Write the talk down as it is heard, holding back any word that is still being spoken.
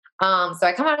So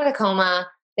I come out of the coma.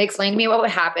 They explained to me what would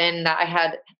happen, that I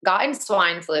had gotten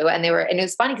swine flu, and it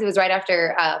was funny because it was right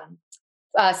after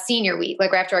senior week,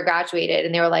 like right after I graduated,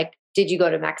 and they were like, "Did you go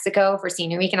to Mexico for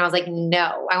senior week?" And I was like,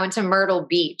 "No, I went to Myrtle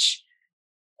Beach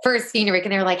for senior week."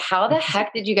 And they were like, "How the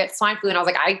heck did you get swine flu?" And I was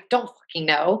like, "I don't fucking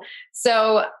know."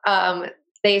 So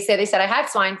they said I had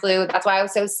swine flu. That's why I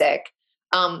was so sick.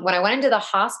 When I went into the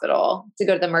hospital to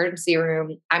go to the emergency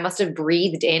room, I must have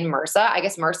breathed in MRSA. I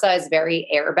guess MRSA is very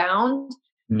airbound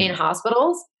in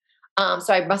hospitals.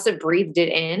 So I must have breathed it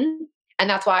in. And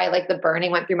that's why like the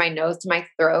burning went through my nose to my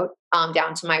throat,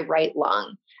 down to my right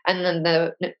lung. And then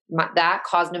that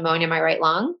caused pneumonia in my right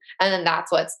lung. And then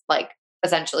that's what's like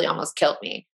essentially almost killed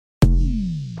me.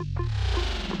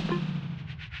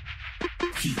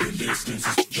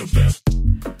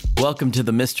 Welcome to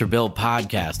the Mr. Bill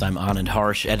podcast. I'm Anand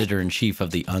Harsh, editor-in-chief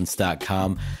of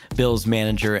theUnst.com, Bill's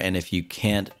manager, and if you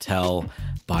can't tell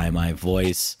by my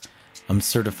voice, I'm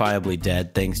certifiably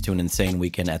dead thanks to an insane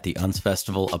weekend at the Unst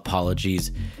Festival.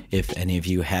 Apologies if any of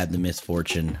you had the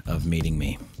misfortune of meeting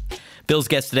me. Bill's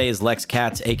guest today is Lex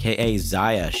Katz, a.k.a.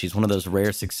 Zaya. She's one of those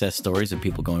rare success stories of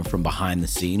people going from behind the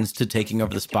scenes to taking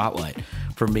over the spotlight,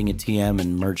 from being a TM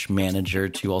and merch manager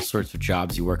to all sorts of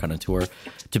jobs you work on a tour,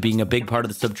 to being a big part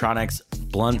of the Subtronics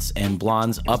Blunts and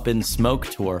Blondes Up in Smoke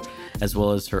tour, as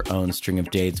well as her own string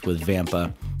of dates with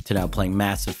Vampa, to now playing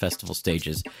massive festival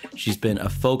stages. She's been a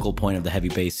focal point of the heavy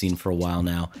bass scene for a while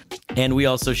now. And we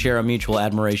also share a mutual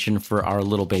admiration for our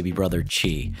little baby brother,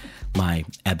 Chi, my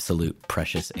absolute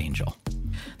precious angel.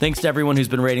 Thanks to everyone who's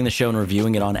been rating the show and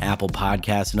reviewing it on Apple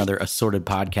Podcasts and other assorted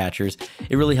podcatchers.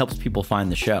 It really helps people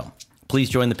find the show.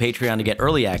 Please join the Patreon to get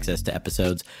early access to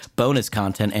episodes, bonus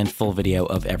content, and full video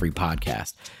of every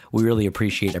podcast. We really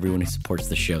appreciate everyone who supports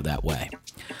the show that way.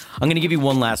 I'm going to give you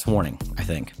one last warning, I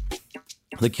think.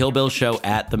 The Kill Bill show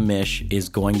at the Mish is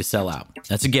going to sell out.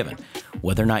 That's a given.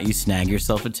 Whether or not you snag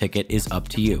yourself a ticket is up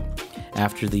to you.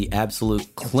 After the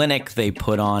absolute clinic they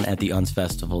put on at the Unst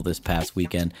Festival this past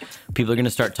weekend, people are going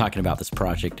to start talking about this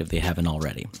project if they haven't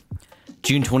already.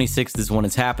 June 26th is when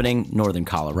it's happening, Northern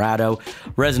Colorado.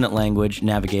 Resonant Language,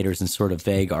 Navigators, and Sort of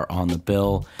Vague are on the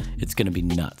bill. It's going to be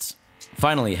nuts.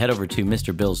 Finally, head over to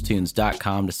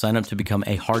MrBillsTunes.com to sign up to become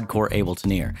a hardcore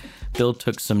Ableton-ear. Bill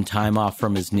took some time off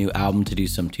from his new album to do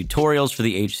some tutorials for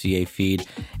the HCA feed,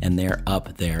 and they're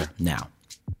up there now.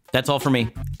 That's all for me.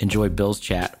 Enjoy Bill's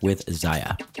chat with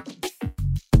Zaya.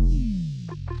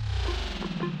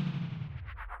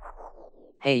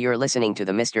 Hey, you're listening to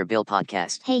the Mr. Bill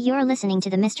podcast. Hey, you're listening to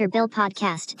the Mr. Bill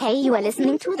podcast. Hey, you are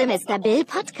listening to the Mr. Bill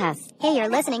podcast. Hey, you're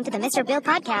listening to the Mr. Bill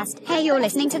podcast. Hey, you're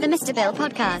listening to the Mr. Bill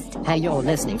podcast. Hey, you're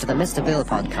listening to the Mr. Bill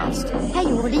podcast. Hey,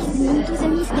 you're listening to the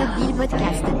Mr. Bill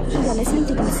podcast. Hey, you're listening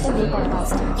to the Mr. Bill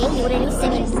podcast. Hey, you're listening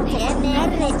to the Mr. Bill podcast. Hey, you're listening to the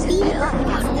Mr.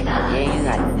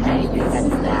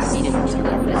 Hey, you're listening to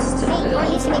the Mr. Bill podcast. Hey, you're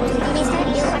listening to the Mr.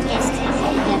 Bill podcast.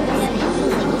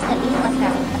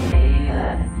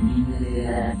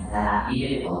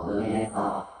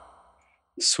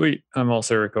 Sweet. I'm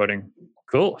also recording.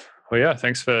 Cool. Well, yeah,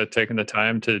 thanks for taking the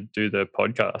time to do the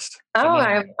podcast.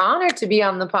 I'm honored to be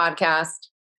on the podcast.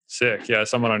 Sick. Yeah,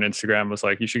 someone on Instagram was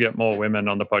like, you should get more women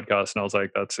on the podcast. And I was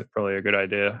like, that's probably a good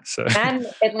idea. So And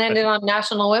it landed on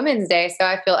National Women's Day, so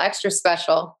I feel extra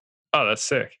special. Oh, that's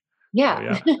sick.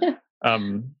 Yeah. Oh, yeah.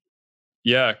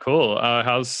 Yeah, cool.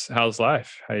 How's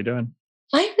life? How you doing?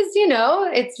 Life is,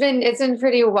 it's been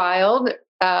pretty wild,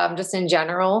 just in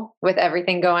general with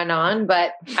everything going on,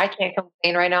 but I can't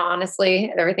complain right now.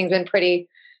 Honestly, everything's been pretty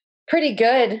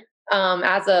good.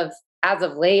 As of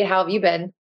late. How have you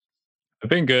been? I've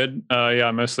been good.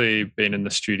 I've mostly been in the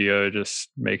studio, just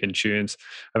making tunes.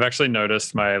 I've actually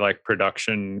noticed my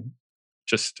production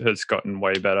just has gotten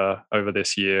way better over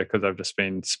this year because I've just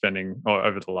been spending, or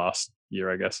over the last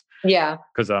year, I guess. Yeah.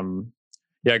 Because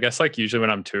I guess usually when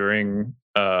I'm touring,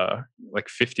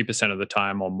 50% of the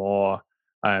time or more,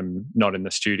 I'm not in the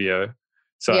studio.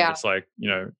 So I'm just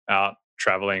out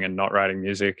traveling and not writing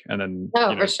music. And then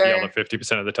for sure. The other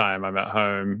 50% of the time I'm at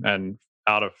home, and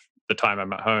out of the time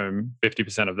I'm at home,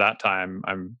 50% of that time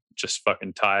I'm just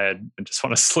fucking tired and just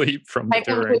want to sleep from the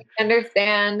touring. I completely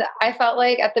understand. I felt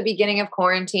like at the beginning of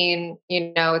quarantine,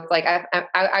 it's like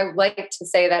I like to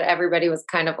say that everybody was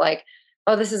kind of like,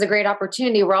 oh, this is a great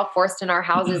opportunity. We're all forced in our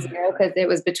houses, because it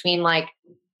was between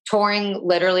touring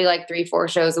literally 3-4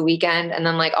 shows a weekend, and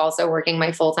then also working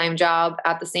my full-time job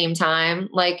at the same time,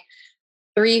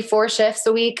 3-4 shifts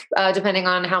a week, depending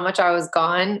on how much I was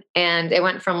gone. And it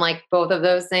went from both of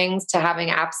those things to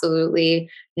having absolutely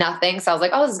nothing. So I was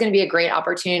like, oh, this is going to be a great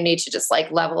opportunity to just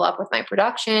level up with my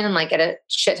production and get a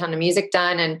shit ton of music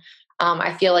done. And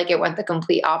I feel like it went the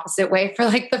complete opposite way for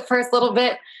the first little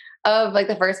bit. of like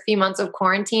the first few months of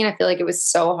quarantine. I feel like it was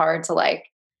so hard to like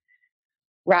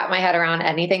wrap my head around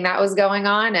anything that was going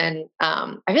on. And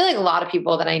I feel like a lot of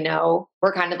people that I know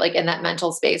were kind of like in that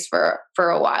mental space for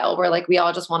a while, where like we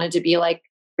all just wanted to be like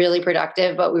really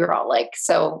productive, but we were all like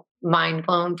so mind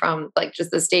blown from like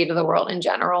just the state of the world in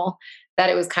general that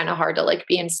it was kind of hard to like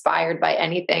be inspired by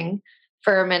anything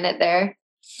for a minute there.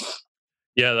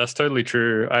 Yeah, that's totally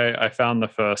true. I found the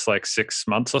first like 6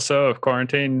 months or so of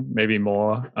quarantine, maybe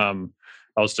more.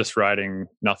 I was just writing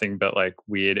nothing but like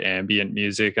weird ambient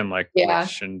music and like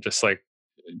glitch and just like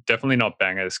definitely not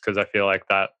bangers, because I feel like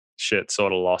that shit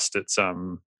sort of lost its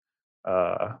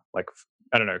like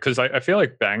I don't know, because I feel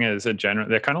like bangers are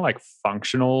they're kind of like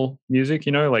functional music,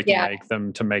 you know, like you make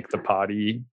them to make the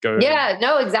party go. Yeah,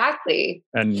 no, exactly.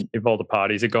 And if all the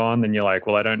parties are gone, then you're like,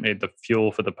 well, I don't need the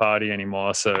fuel for the party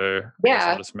anymore, so I guess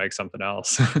I'll just make something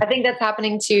else. I think that's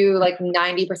happening to like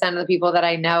 90% of the people that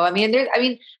I know. And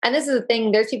this is the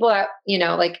thing, there's people that, you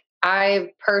know, like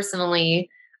I personally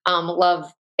love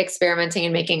experimenting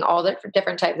and making all the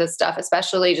different types of stuff,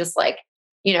 especially just like,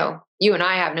 you know, you and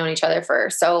I have known each other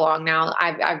for so long now.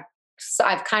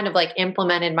 I've kind of like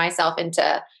implemented myself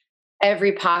into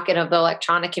every pocket of the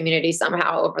electronic community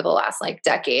somehow over the last like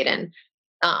decade. And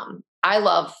I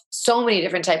love so many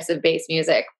different types of bass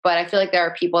music, but I feel like there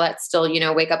are people that still, you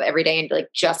know, wake up every day and like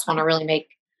just want to really make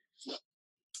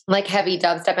like heavy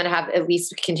dubstep and have at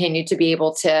least continue to be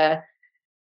able to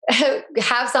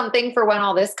have something for when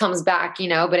all this comes back, you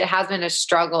know, but it has been a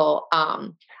struggle.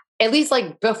 At least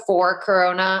like before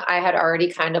Corona, I had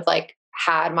already kind of like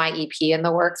had my EP in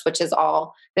the works, which has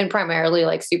all been primarily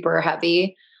like super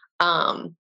heavy.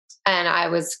 And I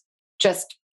was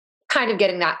just kind of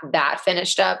getting that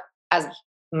finished up as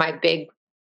my big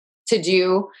to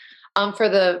do, for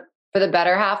the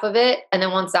better half of it. And then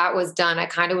once that was done, I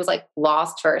kind of was like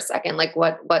lost for a second. Like,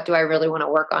 what do I really want to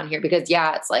work on here? Because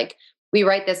it's like, we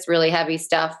write this really heavy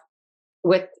stuff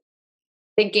with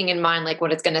thinking in mind, like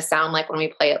what it's going to sound like when we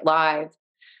play it live.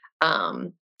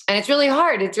 And it's really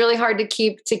hard. It's really hard to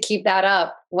keep that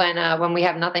up when we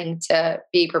have nothing to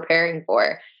be preparing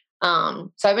for. So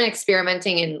I've been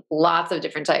experimenting in lots of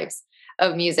different types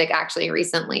of music actually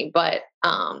recently, but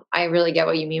I really get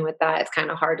what you mean with that. It's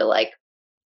kind of hard to like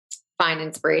find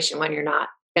inspiration when you're not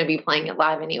going to be playing it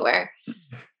live anywhere.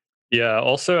 Yeah.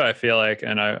 Also, I feel like,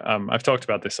 and I've talked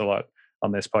about this a lot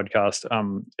on this podcast,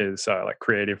 is like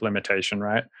creative limitation,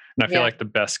 right? And I feel like the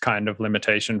best kind of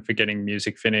limitation for getting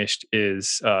music finished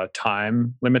is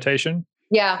time limitation.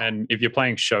 Yeah. And if you're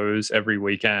playing shows every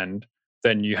weekend,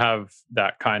 then you have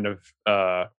that kind of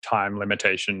time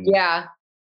limitation. Yeah.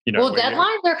 You know, well,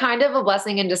 deadlines are kind of a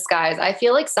blessing in disguise. I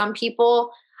feel like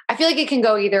it can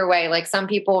go either way. Like some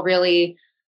people really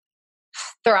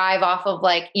thrive off of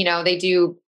like, you know, they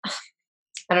do,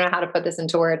 I don't know how to put this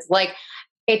into words. Like,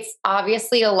 it's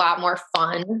obviously a lot more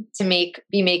fun to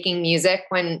be making music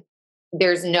when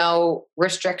there's no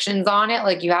restrictions on it.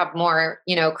 Like you have more,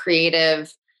 you know,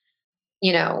 creative,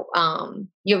 you know,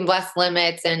 you have less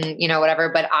limits and, you know, whatever.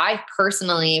 But I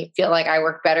personally feel like I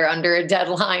work better under a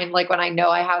deadline. Like when I know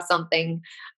I have something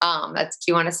that's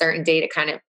due on a certain date, it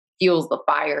kind of fuels the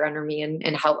fire under me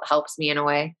and helps me in a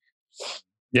way.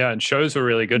 Yeah. And shows were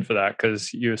really good for that,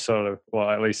 because you sort of, well,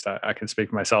 at least I can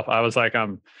speak for myself. I was like,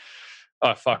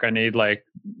 oh fuck, I need like,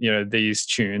 you know, these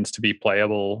tunes to be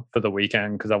playable for the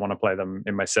weekend because I want to play them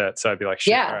in my set. So I'd be like,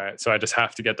 shit, all right. So I just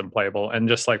have to get them playable. And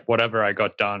just like whatever I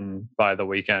got done by the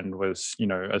weekend was, you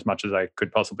know, as much as I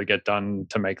could possibly get done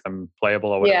to make them playable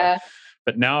or whatever. Yeah.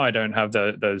 But now I don't have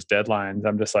those deadlines.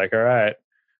 I'm just like, all right,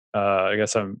 I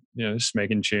guess I'm, you know, just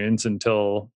making tunes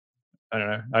until, I don't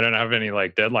know. I don't have any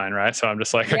like deadline, right? So I'm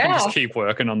just like, I can just keep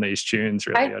working on these tunes.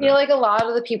 Really, I feel like a lot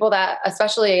of the people that,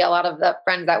 especially a lot of the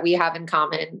friends that we have in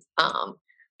common,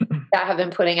 that have been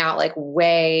putting out like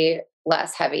way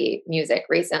less heavy music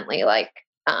recently. Like,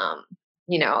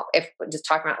 you know, if just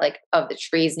talking about like Of the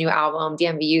Trees' new album,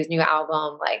 DMVU's new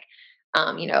album, like,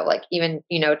 you know, like even,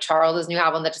 you know, Charles' new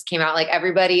album that just came out, like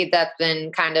everybody that's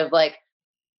been kind of like,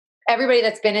 everybody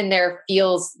that's been in there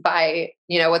feels by,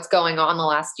 you know, what's going on the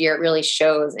last year. It really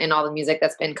shows in all the music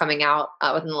that's been coming out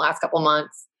within the last couple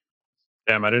months.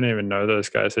 Damn, I didn't even know those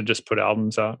guys had just put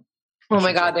albums out. Oh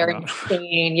my God, they're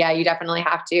insane. Yeah, you definitely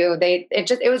have to.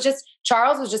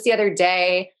 Charles was just the other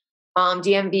day.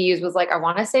 DMVU's was like, I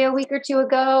want to say a week or two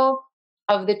ago.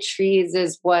 Of the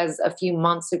Trees was a few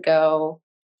months ago.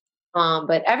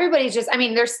 But everybody's just, I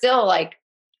mean, they're still like,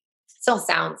 still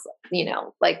sounds, you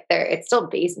know, like it's still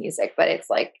bass music, but it's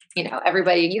like, you know,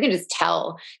 everybody, you can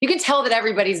tell that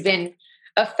everybody's been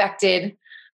affected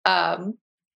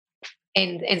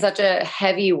in such a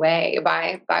heavy way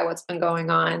by what's been going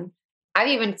on. I've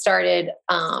even started,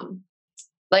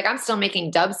 like I'm still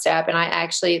making dubstep, and I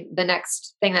actually, the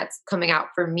next thing that's coming out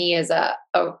for me is a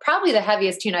probably the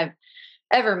heaviest tune I've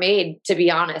ever made, to be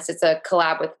honest. It's a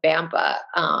collab with Vampa.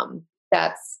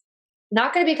 That's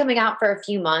not going to be coming out for a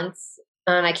few months,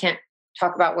 and I can't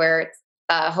talk about where it's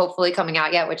hopefully coming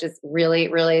out yet, which is really,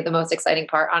 really the most exciting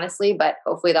part, honestly. But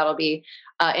hopefully that'll be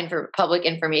public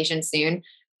information soon.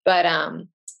 But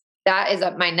that is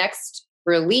my next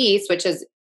release, which is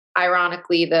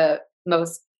ironically the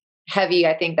most heavy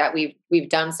I think that we've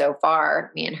done so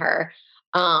far, me and her.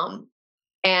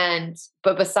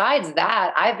 But besides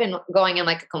that, I've been going in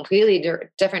like a completely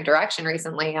different direction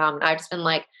recently. I've just been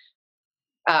like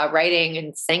writing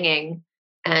and singing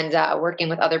and working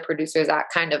with other producers that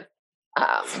kind of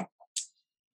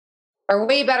are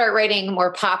way better at writing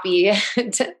more poppy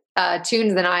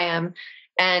tunes than I am.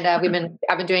 And I've been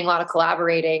doing a lot of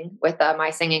collaborating with my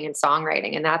singing and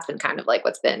songwriting, and that's been kind of like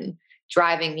what's been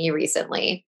driving me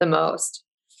recently the most.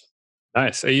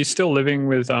 Nice. Are you still living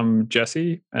with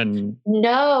Jesse? And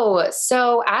no,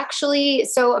 so actually,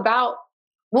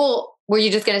 were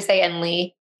you just gonna say and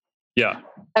Lee? Yeah.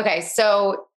 Okay,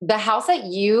 so the house that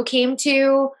you came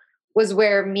to was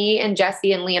where me and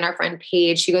Jesse and Lee and our friend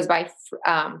Paige, she goes by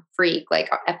Freak,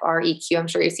 like FREQ. I'm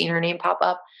sure you've seen her name pop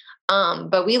up.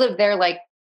 But we lived there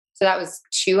so that was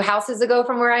 2 houses ago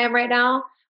from where I am right now.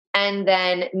 And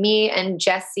then me and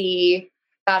Jesse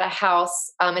got a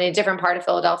house in a different part of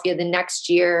Philadelphia the next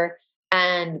year.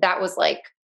 And that was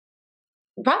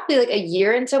probably a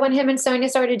year into when him and Sonia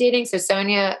started dating. So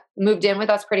Sonia moved in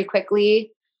with us pretty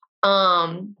quickly.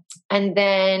 And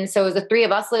then, so it was the 3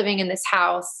 of us living in this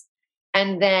house.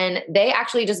 And then they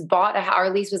actually just bought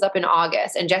our lease was up in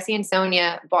August, and Jesse and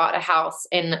Sonia bought a house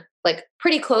in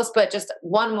pretty close, but just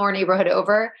one more neighborhood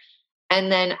over.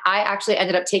 And then I actually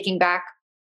ended up taking back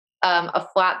a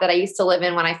flat that I used to live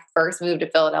in when I first moved to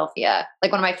Philadelphia,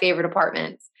 one of my favorite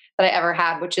apartments that I ever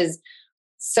had, which is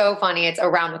so funny. It's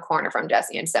around the corner from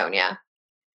Jesse and Sonia.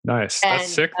 Nice. That's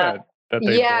sick that they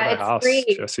bought a house.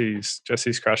 Great.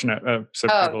 Jesse's crushing it. So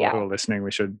people who are listening,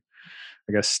 we should,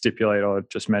 I guess, stipulate or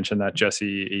just mention that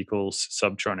Jesse equals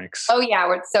Subtronics. Oh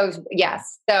yeah,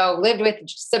 yes. So lived with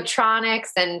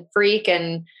Subtronics and Freak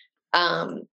and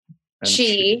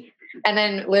She, and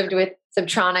then lived with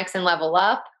Subtronics and Level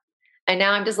Up. And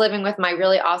now I'm just living with my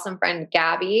really awesome friend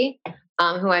Gabby,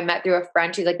 who I met through a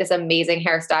friend. She's this amazing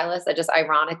hairstylist that just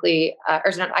ironically,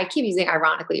 I keep using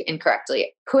ironically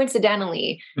incorrectly,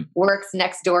 coincidentally works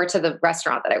next door to the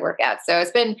restaurant that I work at. So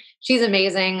she's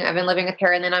amazing. I've been living with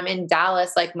her. And then I'm in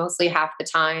Dallas, mostly half the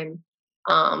time,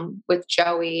 with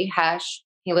Joey Hesh.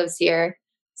 He lives here.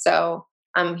 So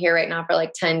I'm here right now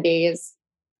for 10 days.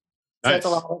 So it's a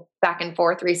lot of back and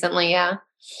forth recently. Yeah.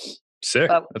 Sick.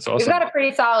 But that's awesome. We've got a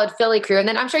pretty solid Philly crew. And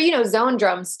then I'm sure you know Zone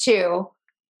Drums too.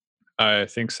 I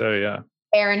think so, yeah.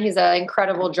 Aaron, he's an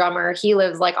incredible drummer. He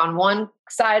lives on one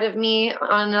side of me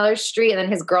on another street. And then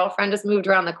his girlfriend just moved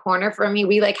around the corner from me.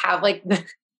 We have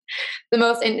the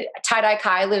most, and Tie-Dye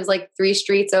Kai lives 3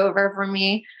 streets over from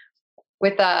me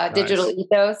with Digital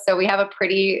Ethos. So we have a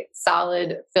pretty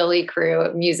solid Philly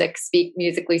crew,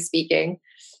 musically speaking.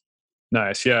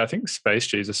 Nice. Yeah, I think Space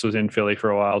Jesus was in Philly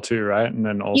for a while too, right? And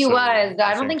then also he was.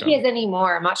 I don't think he is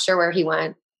anymore. I'm not sure where he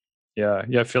went.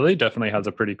 Yeah. Philly definitely has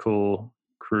a pretty cool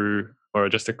crew, or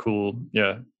just a cool,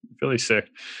 Philly's sick.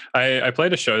 I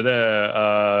played a show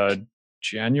there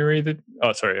January.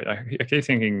 I keep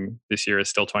thinking this year is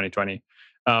still 2020.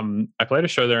 I played a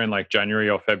show there in January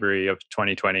or February of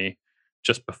 2020,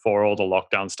 just before all the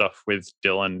lockdown stuff with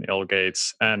Dylan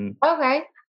Ilgates. And okay.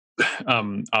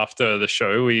 After the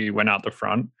show, we went out the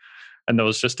front, and there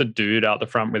was just a dude out the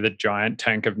front with a giant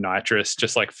tank of nitrous,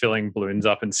 just filling balloons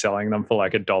up and selling them for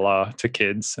 $1 to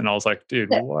kids. And I was like, dude,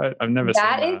 what? I've never seen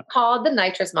that. That is called the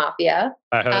Nitrous Mafia.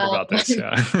 I heard about this.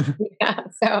 Yeah. Yeah.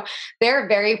 So they're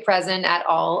very present at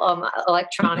all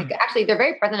electronic. Actually, they're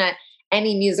very present at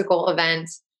any musical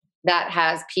event that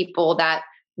has people that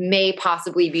may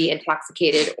possibly be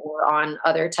intoxicated or on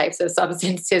other types of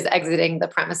substances exiting the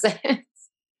premises.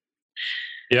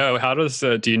 Yeah, how does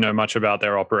do you know much about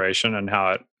their operation and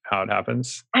how it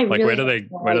happens? Where do they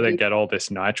get all this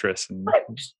nitrous, and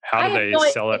how do they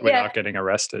sell it without getting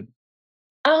arrested?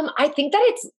 I think that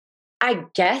it's, I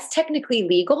guess, technically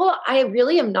legal. I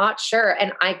really am not sure,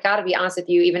 and I got to be honest with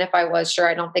you. Even if I was sure,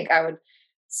 I don't think I would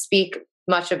speak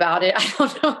much about it. I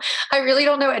don't know. I really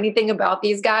don't know anything about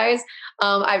these guys.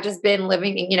 I've just been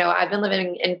living, I've been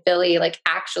living in Philly,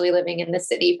 actually living in the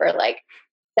city for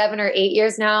 7 or 8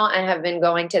 years now, and have been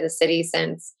going to the city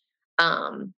since,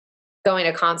 going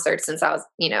to concerts since I was,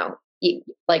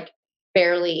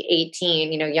 barely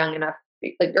 18, young enough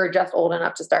like or just old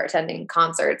enough to start attending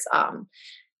concerts,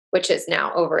 which is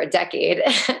now over a decade,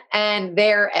 and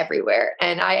they're everywhere.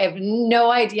 And I have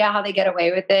no idea how they get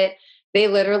away with it. They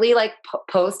literally like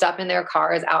post up in their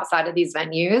cars outside of these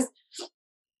venues,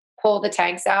 pull the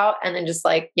tanks out, and then just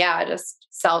like, just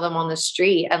sell them on the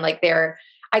street. And like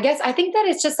I think that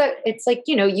it's just it's like,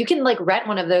 you can like rent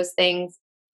one of those things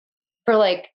for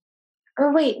like,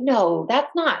 or wait, no,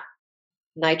 that's not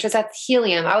nitrous, that's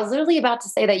helium. I was literally about to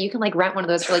say that you can like rent one of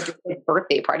those for like your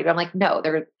birthday party, but I'm like, no,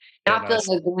 they're not filling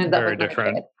those balloons up very with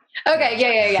different. nitrous.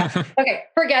 Okay, yeah. Okay,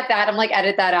 forget that. I'm like,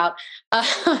 edit that out.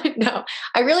 No,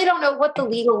 I really don't know what the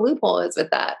legal loophole is with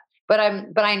that, but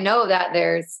I know that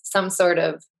there's some sort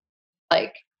of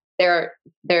like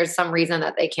there's some reason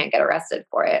that they can't get arrested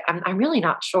for it. I'm really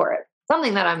not sure.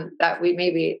 Something that we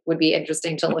maybe would be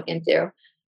interesting to look into.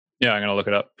 Yeah, I'm gonna look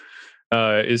it up.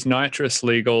 Is nitrous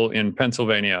legal in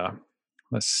Pennsylvania?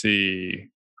 Let's see.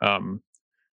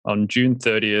 On June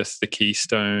 30th, the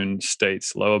Keystone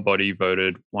State's lower body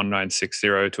voted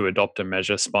 1960 to adopt a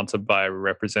measure sponsored by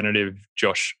Representative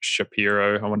Josh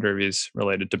Shapiro. I wonder if he's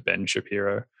related to Ben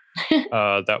Shapiro.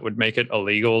 That would make it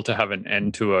illegal to have an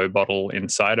N2O bottle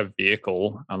inside a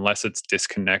vehicle unless it's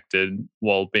disconnected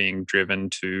while being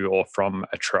driven to or from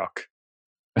a truck.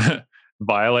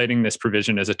 Violating this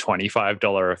provision is a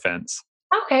 $25 offense.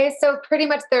 Okay, so pretty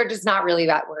much they're just not really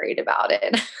that worried about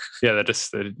it. Yeah,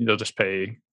 they'll just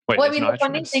pay. Wait, well, I mean, the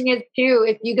funny thing is too,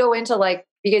 if you go into like,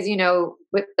 because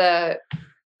with the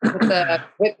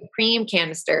whipped cream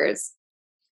canisters,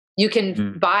 you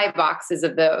can buy boxes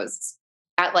of those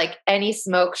at like any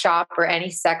smoke shop or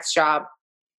any sex shop,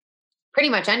 pretty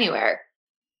much anywhere.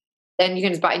 Then you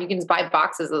can just buy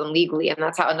boxes of them legally, and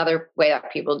that's how another way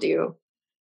that people do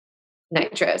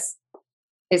nitrous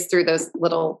is through those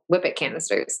little whippet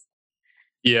canisters.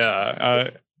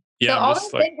 Yeah. So all those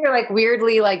things are like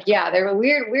weirdly like, they're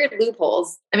weird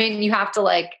loopholes. I mean, you have to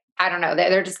like, I don't know.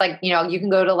 They're just like, you can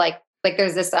go to like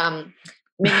there's this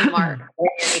mini mart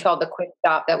called the Quick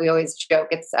Stop that we always joke.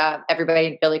 It's everybody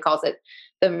in Philly calls it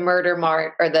the Murder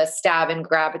Mart or the Stab and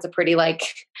Grab. It's a pretty like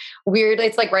weird,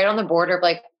 it's like right on the border of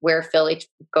like where Philly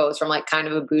goes from like kind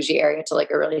of a bougie area to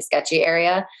like a really sketchy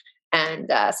area.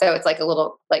 And so it's like a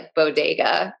little like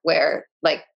bodega where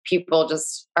like people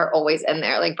just are always in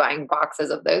there like buying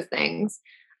boxes of those things.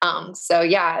 So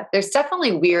yeah, there's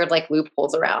definitely weird like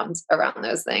loopholes around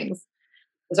those things,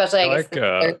 especially I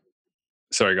guess.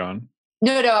 Sorry, go on.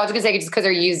 No, I was gonna say just because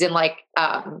they're used in like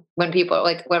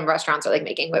when restaurants are like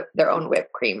making their own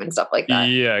whipped cream and stuff like that.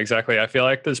 Yeah, exactly. I feel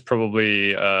like there's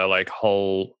probably like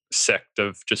whole sect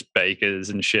of just bakers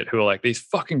and shit who are like, these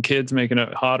fucking kids making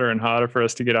it harder and harder for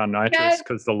us to get our nitrous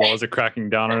because the laws are cracking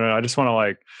down on it. I just want to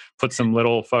like put some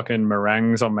little fucking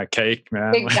meringues on my cake,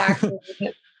 man. Exactly.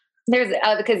 There's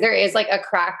because there is like a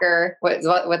cracker with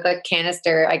a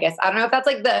canister, I guess. I don't know if that's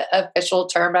like the official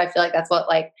term, but I feel like that's what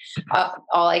like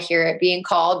all I hear it being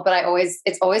called. But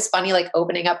it's always funny like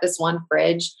opening up this one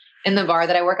fridge in the bar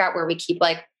that I work at where we keep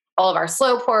like all of our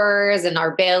slow pourers and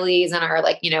our Baileys and our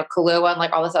like, Kahlua and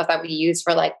like all the stuff that we use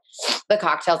for like the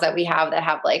cocktails that we have that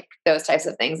have like those types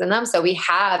of things in them. So we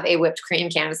have a whipped cream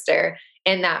canister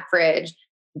in that fridge,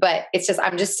 but it's just,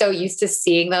 I'm just so used to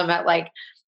seeing them at like,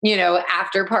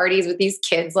 after parties with these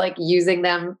kids, like using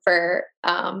them for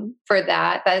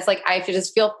that is like, I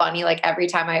just feel funny. Like every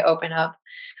time I open up,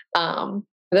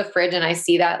 the fridge and I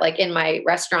see that like in my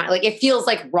restaurant, like it feels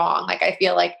like wrong. Like I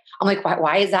feel like, I'm like,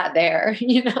 why is that there?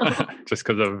 Just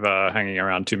because of hanging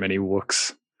around too many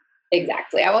wooks.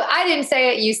 Exactly. I didn't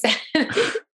say it. You said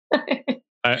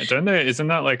isn't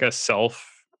that like a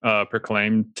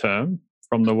self-proclaimed term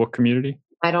from the wook community?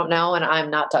 I don't know. And I'm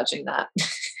not touching that.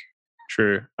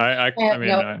 True. I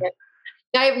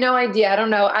have no idea. I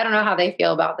don't know how they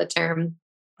feel about the term.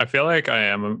 I feel like I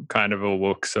am kind of a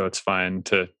wook, so it's fine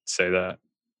to say that.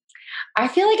 I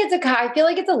feel like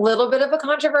it's a little bit of a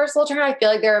controversial term. I feel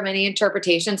like there are many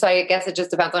interpretations. So I guess it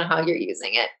just depends on how you're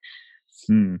using it.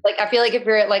 Like, I feel like if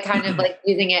you're like kind of like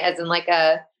using it as in like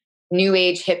a new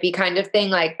age hippie kind of thing,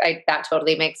 like that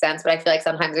totally makes sense. But I feel like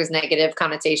sometimes there's negative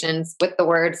connotations with the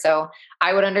word. So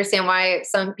I would understand why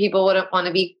some people wouldn't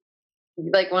want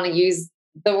to use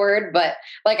the word. But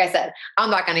like I said, I'm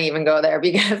not going to even go there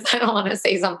because I don't want to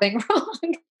say something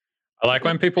wrong. I like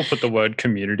when people put the word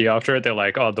community after it. They're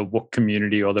like, oh, the wook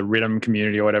community or the rhythm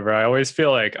community or whatever. I always feel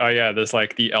like, oh yeah, there's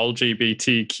like the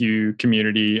LGBTQ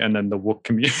community and then the wook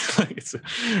community.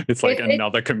 it's like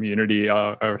another community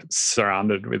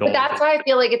surrounded with all. But that's why I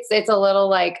feel like it's a little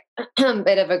like a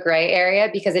bit of a gray area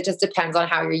because it just depends on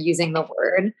how you're using the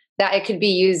word. That it could be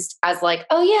used as like,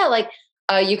 oh yeah, like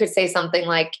you could say something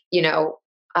like,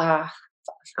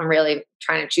 I'm really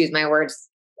trying to choose my words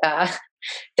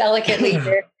delicately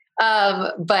here.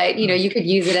 But you could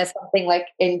use it as something like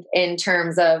in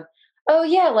terms of, oh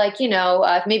yeah, like,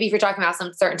 maybe if you're talking about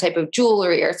some certain type of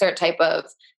jewelry or a certain type of,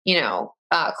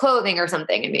 clothing or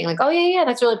something, and being like, oh yeah,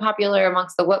 that's really popular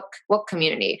amongst the wook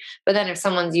community. But then if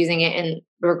someone's using it in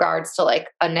regards to like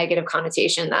a negative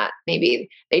connotation that maybe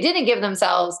they didn't give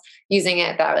themselves, using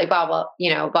it that like blah blah,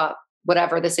 but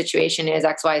whatever the situation is,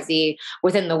 XYZ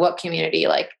within the wook community,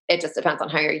 like it just depends on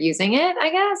how you're using it, I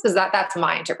guess. That's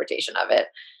my interpretation of it.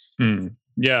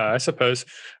 Yeah, I suppose.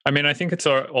 I mean, I think it's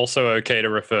also okay to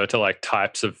refer to like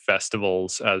types of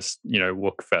festivals as,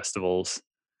 wook festivals.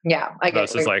 Yeah, I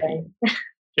guess. Versus like,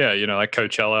 yeah, like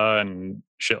Coachella and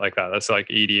shit like that. That's like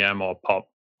EDM or pop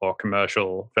or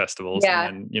commercial festivals. Yeah.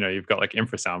 And then, you've got like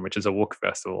Infrasound, which is a wook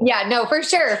festival. Yeah, no, for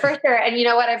sure. And you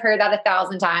know what? I've heard that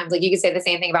 1,000 times. Like you could say the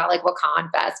same thing about like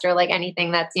Wakan Fest or like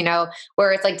anything that's,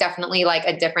 where it's like definitely like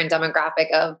a different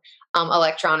demographic of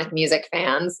electronic music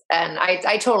fans. And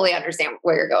I totally understand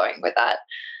where you're going with that.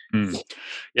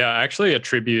 Yeah, I actually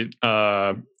attribute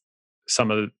some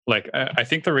of I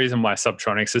think the reason why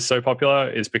Subtronics is so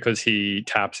popular is because he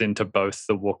taps into both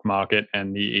the wook market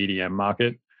and the EDM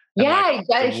market.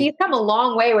 And he's come a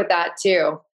long way with that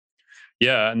too.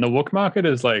 Yeah, and the wook market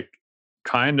is like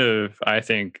kind of, I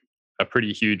think, a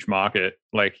pretty huge market.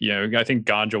 Like, I think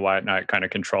Ganja White Knight kind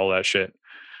of control that shit.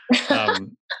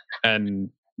 And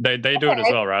they do it as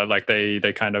well, right? Like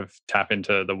they kind of tap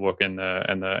into the wook and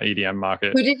the EDM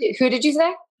market. Who did you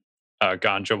say?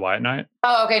 Ganja White Knight.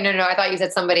 Oh, okay. No. I thought you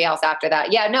said somebody else after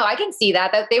that. Yeah, no, I can see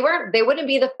that they wouldn't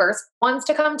be the first ones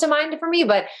to come to mind for me,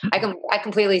 but I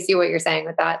completely see what you're saying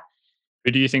with that.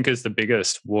 Who do you think is the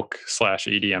biggest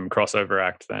wook/EDM crossover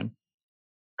act then?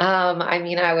 I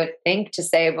mean, I would think to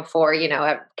say before,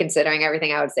 considering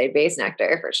everything, I would say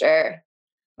Bassnectar for sure.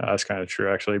 That's kind of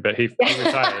true actually, but he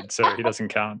retired, so he doesn't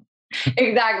count.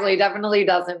 Exactly. Definitely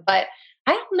doesn't. But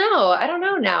I don't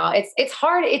know now. It's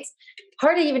hard. It's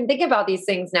hard to even think about these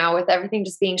things now with everything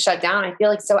just being shut down. I feel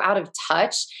like so out of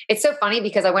touch. It's so funny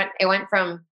because it went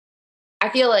from, I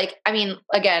feel like, I mean,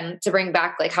 again, to bring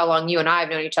back like how long you and I have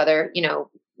known each other,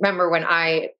 remember when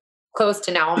close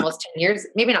to now almost 10 years,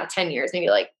 maybe not 10 years, maybe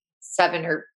like 7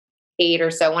 or 8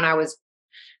 or so, when I was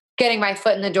getting my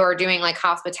foot in the door doing like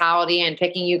hospitality and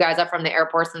picking you guys up from the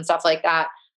airports and stuff like that.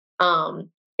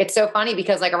 It's so funny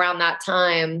because like around that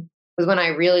time was when I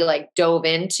really like dove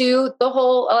into the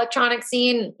whole electronic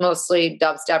scene, mostly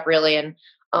dubstep really. And,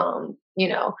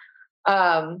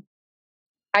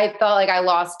 I felt like I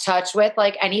lost touch with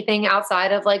like anything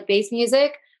outside of like bass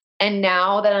music. And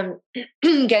now that I'm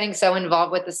getting so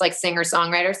involved with this like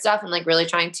singer-songwriter stuff and like really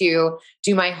trying to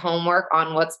do my homework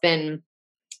on what's been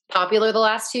popular the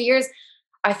last 2 years,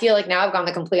 I feel like now I've gone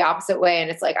the complete opposite way. And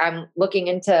it's like, I'm looking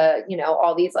into,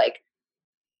 all these like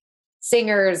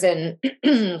singers and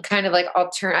kind of like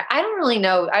alternate. I don't really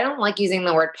know. I don't like using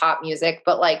the word pop music,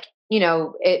 but like,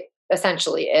 it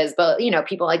essentially is. But,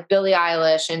 people like Billie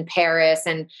Eilish and Paris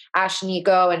and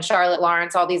Ashniko and Charlotte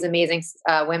Lawrence, all these amazing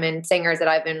women singers that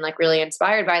I've been like really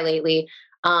inspired by lately.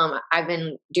 I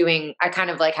kind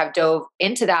of like have dove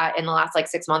into that in the last like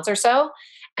 6 months or so.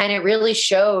 And it really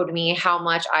showed me how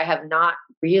much I have not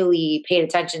really paid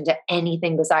attention to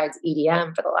anything besides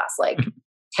EDM for the last like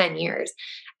 10 years.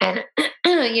 And,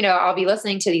 I'll be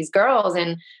listening to these girls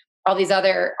and all these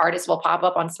other artists will pop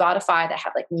up on Spotify that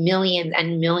have like millions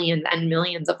and millions and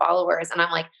millions of followers. And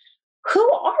I'm like,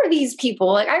 who are these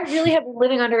people? Like, I really have been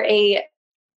living under a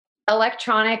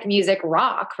electronic music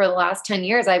rock for the last 10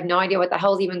 years. I have no idea what the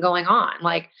hell's even going on.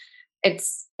 Like,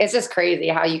 it's just crazy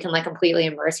how you can like completely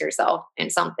immerse yourself in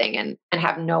something and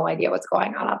have no idea what's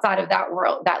going on outside of that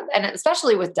world. And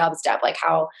especially with dubstep, like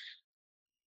how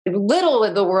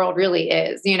little the world really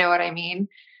is. You know what I mean?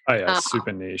 Oh yeah,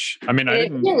 super niche. I mean, I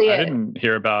didn't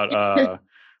hear about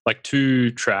like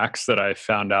 2 tracks that I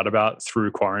found out about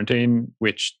through quarantine,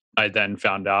 which I then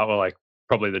found out were like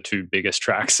probably the 2 biggest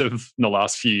tracks of the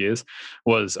last few years.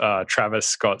 Was Travis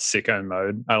Scott's Sicko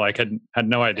Mode. I like had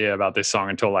no idea about this song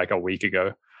until like a week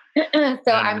ago.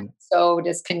 I'm so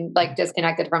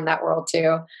disconnected from that world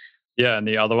too. Yeah, and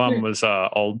the other one was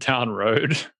Old Town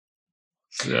Road.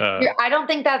 I don't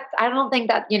think that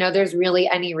there's really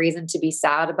any reason to be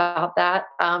sad about that.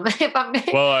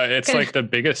 It's like the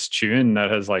biggest tune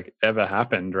that has like ever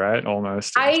happened, right?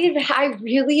 Almost. I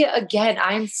really, again,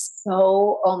 I'm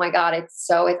so, oh my God, it's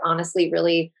honestly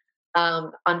really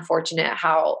unfortunate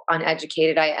how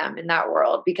uneducated I am in that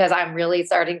world, because I'm really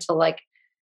starting to like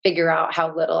figure out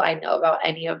how little I know about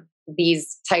any of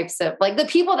these types of like the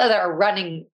people that are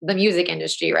running the music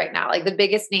industry right now, like the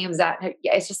biggest names that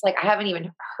it's just like, I haven't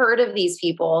even heard of these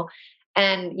people.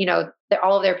 And,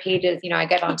 all of their pages, I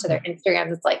get onto their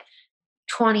Instagrams, it's like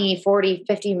 20, 40,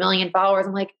 50 million followers.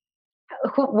 I'm like,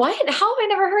 what? How have I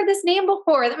never heard this name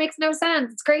before? That makes no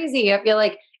sense. It's crazy. I feel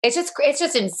like it's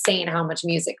just insane how much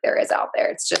music there is out there.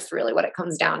 It's just really what it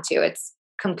comes down to. It's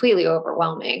completely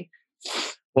overwhelming.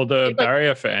 Well, the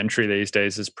barrier for entry these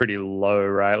days is pretty low,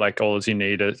 right? Like all you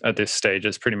need at this stage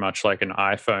is pretty much like an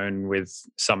iPhone with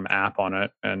some app on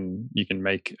it, and you can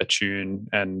make a tune.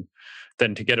 And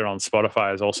then to get it on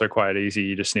Spotify is also quite easy.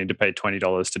 You just need to pay $20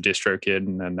 to DistroKid,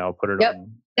 and then they'll put it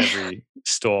on every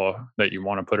store that you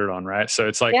want to put it on, right? So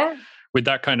it's like with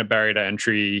that kind of barrier to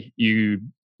entry, you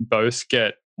both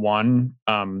get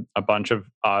a bunch of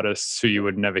artists who you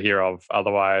would never hear of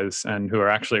otherwise, and who are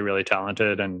actually really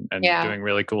talented and doing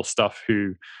really cool stuff,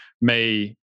 who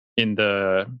may in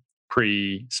the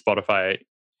pre-Spotify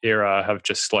era have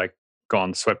just like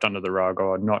gone swept under the rug,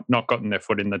 or not gotten their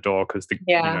foot in the door because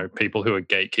the people who are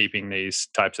gatekeeping these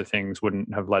types of things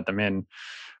wouldn't have let them in.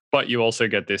 But you also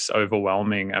get this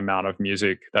overwhelming amount of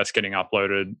music that's getting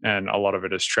uploaded, and a lot of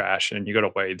it is trash, and you got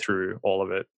to wade through all of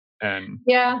it. And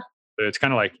it's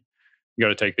kind of like you got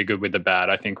to take the good with the bad,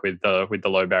 I think, with the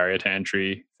low barrier to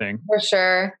entry thing. For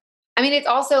sure. I mean, it's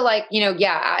also like,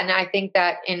 and I think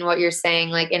that in what you're saying,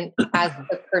 like as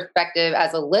a perspective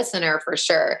as a listener, for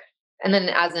sure. And then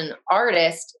as an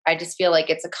artist, I just feel like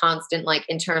it's a constant like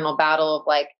internal battle of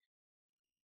like,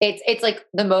 it's like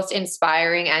the most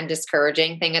inspiring and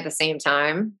discouraging thing at the same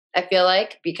time, I feel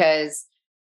like, because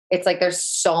it's like there's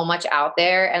so much out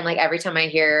there. And like every time I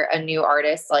hear a new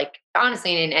artist, like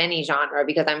honestly in any genre,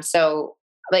 because I'm so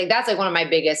like, that's like one of my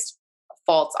biggest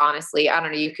faults, honestly. I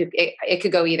don't know, it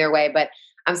could go either way, but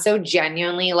I'm so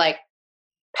genuinely like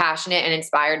passionate and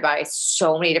inspired by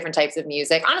so many different types of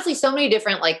music. Honestly, so many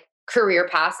different like career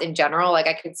paths in general. Like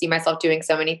I could see myself doing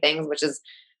so many things, which has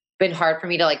been hard for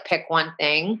me to like pick one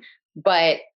thing.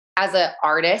 But as an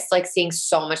artist, like seeing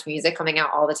so much music coming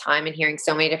out all the time and hearing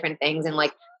so many different things, and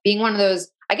like being one of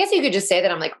those, I guess you could just say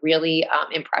that I'm like really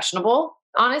impressionable,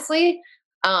 honestly.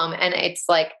 And it's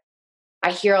like,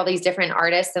 I hear all these different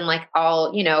artists, and like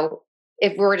all,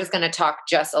 if we were just going to talk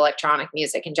just electronic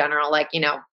music in general, like,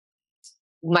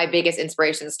 my biggest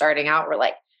inspirations starting out were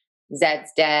like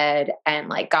Zed's Dead and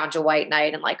like Ganja White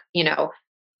Night. And like,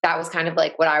 that was kind of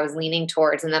like what I was leaning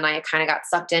towards. And then I kind of got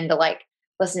sucked into like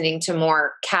listening to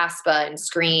more Caspa and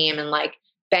Scream and like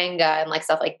Benga and like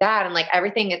stuff like that. And like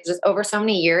everything, it's just over so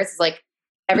many years. It's like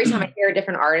every time I hear a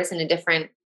different artist in a different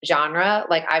genre,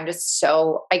 like I just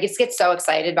get so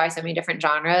excited by so many different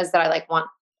genres that I like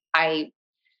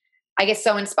I get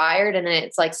so inspired, and then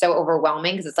it's like so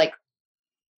overwhelming because it's like,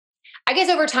 I guess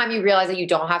over time you realize that you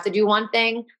don't have to do one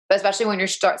thing, but especially when you're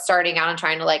starting out and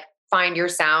trying to like find your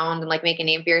sound and like make a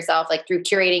name for yourself, like through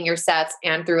curating your sets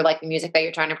and through like the music that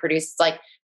you're trying to produce, it's like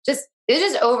it's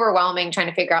just overwhelming trying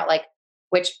to figure out like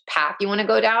which path you want to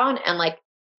go down. And like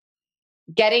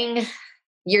getting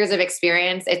years of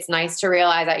experience, it's nice to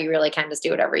realize that you really can just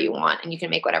do whatever you want and you can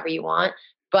make whatever you want.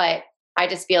 But I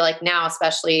just feel like now,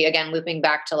 especially again, looping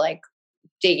back to like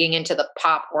digging into the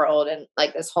pop world and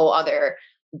like this whole other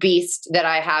beast that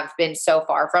I have been so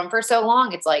far from for so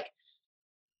long, it's like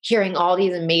hearing all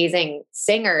these amazing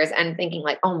singers and thinking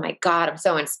like, oh my God, I'm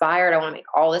so inspired. I want to make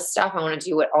all this stuff. I want to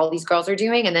do what all these girls are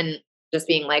doing. And then just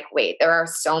being like, wait, there are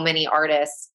so many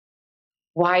artists.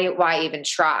 Why even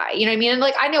try? You know what I mean? And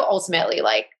like, I know ultimately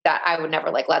like that I would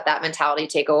never like let that mentality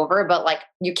take over, but like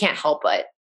you can't help it.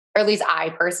 Or at least I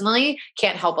personally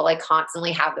can't help but like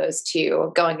constantly have those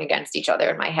two going against each other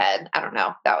in my head. I don't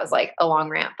know. That was like a long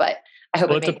rant, but I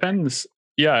hope it depends.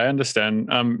 Yeah, I understand.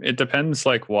 It depends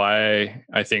like why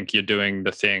I think you're doing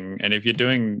the thing. And if you're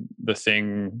doing the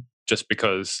thing just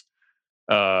because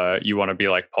you want to be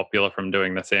like popular from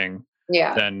doing the thing,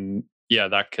 then yeah,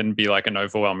 that can be like an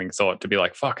overwhelming thought to be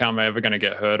like, fuck, how am I ever going to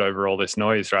get heard over all this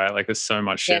noise, right? Like there's so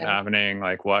much shit happening.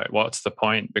 Like what's the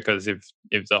point? Because if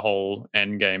the whole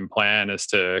end game plan is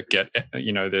to get,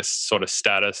 this sort of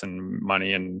status and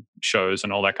money and shows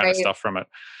and all that kind of stuff from it,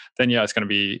 then yeah, it's going to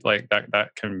be like that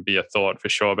can be a thought for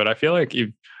sure. But I feel like if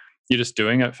you're just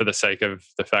doing it for the sake of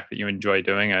the fact that you enjoy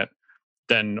doing it,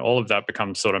 then all of that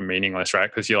becomes sort of meaningless,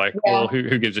 right? Because you're like, well,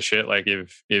 who gives a shit? Like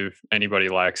if anybody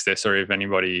likes this, or if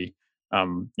anybody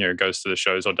goes to the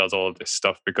shows or does all of this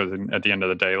stuff, because at the end of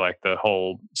the day, like the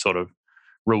whole sort of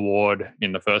reward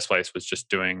in the first place was just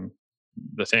doing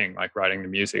the thing, like writing the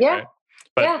music, right?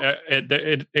 But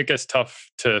it gets tough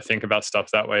to think about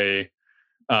stuff that way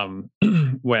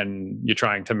when you're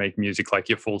trying to make music like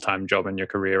your full-time job in your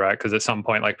career, right? Because at some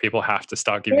point, like people have to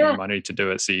start giving you money to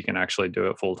do it so you can actually do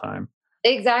it full-time.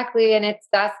 Exactly. And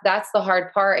that's the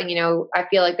hard part. And, I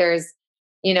feel like there's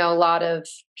a lot of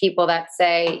people that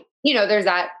say, there's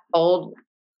that old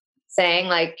saying,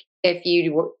 like, if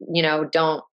you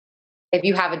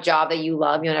have a job that you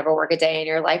love, you'll never work a day in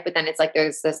your life. But then it's like,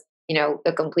 there's this,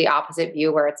 the complete opposite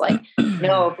view where it's like,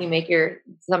 no, if you make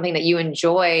something that you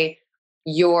enjoy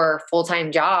your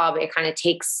full-time job, it kind of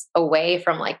takes away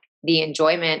from like the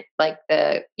enjoyment, like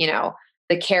the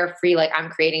carefree, like I'm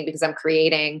creating because I'm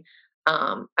creating.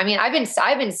 I've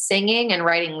been singing and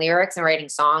writing lyrics and writing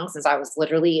songs since I was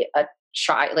literally a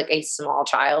child, like a small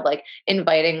child, like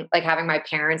having my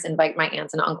parents invite my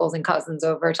aunts and uncles and cousins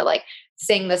over to like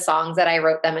sing the songs that I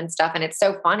wrote them and stuff. And it's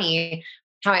so funny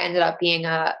how I ended up being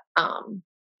a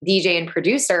DJ and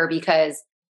producer because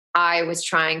I was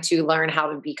trying to learn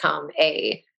how to become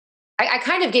I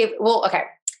kind of okay,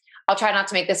 I'll try not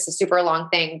to make this a super long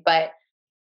thing, but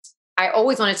I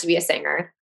always wanted to be a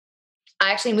singer.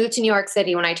 I actually moved to New York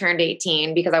City when I turned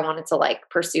 18 because I wanted to like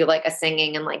pursue like a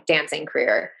singing and like dancing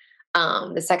career.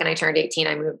 The second I turned 18,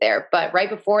 I moved there. But right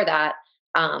before that,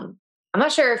 I'm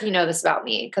not sure if you know this about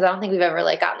me because I don't think we've ever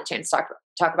like gotten a chance to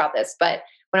talk about this. But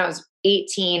when I was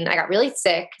 18, I got really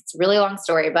sick. It's a really long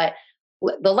story, but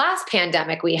the last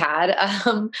pandemic we had,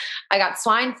 I got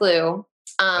swine flu,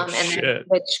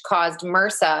 which caused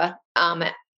MRSA,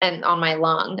 and on my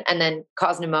lung, and then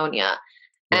caused pneumonia.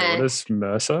 Wait, what is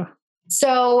MRSA?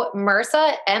 So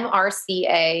MRSA,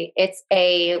 MRCA, it's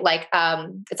a like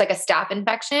it's like a staph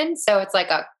infection. So it's like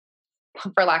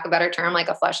for lack of a better term, like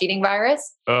a flesh-eating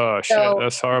virus. Oh shit,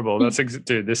 that's horrible.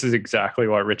 Dude, this is exactly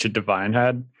what Richard Devine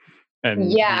had.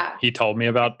 And he told me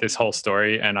about this whole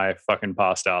story and I fucking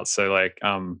passed out. So like,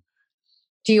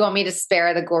 do you want me to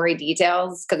spare the gory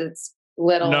details? Cause it's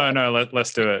little. No,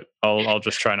 let's do it. I'll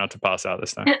just try not to pass out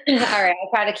this time. All right.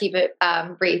 I'll try to keep it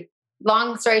brief.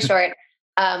 Long story short,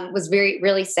 was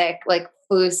really sick, like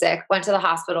flu sick, went to the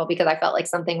hospital because I felt like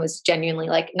something was genuinely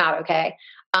like not okay.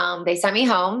 They sent me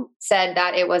home, said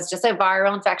that it was just a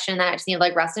viral infection that I just needed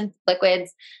like rest in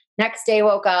liquids. Next day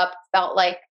woke up, felt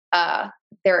like,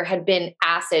 there had been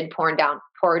acid poured down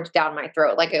my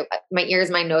throat. Like my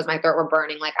ears, my nose, my throat were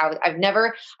burning. Like I've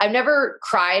never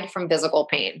cried from physical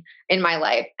pain in my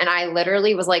life. And I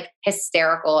literally was like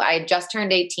hysterical. I had just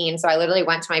turned 18. So I literally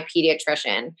went to my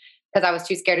pediatrician because I was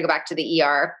too scared to go back to the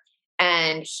ER.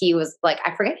 And he was like,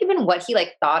 I forget even what he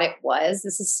like thought it was.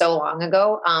 This is so long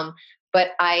ago. But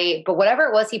whatever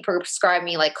it was, he prescribed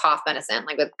me like cough medicine,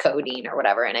 like with codeine or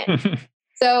whatever in it.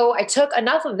 So I took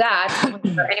enough of that and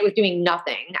it was doing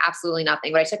nothing, absolutely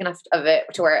nothing. But I took enough of it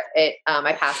to where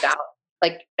I passed out.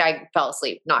 Like I fell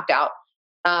asleep, knocked out.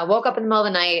 Woke up in the middle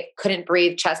of the night, couldn't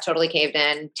breathe, chest totally caved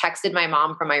in, texted my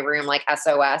mom from my room, like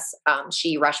SOS.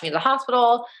 She rushed me to the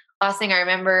hospital. Last thing I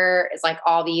remember is like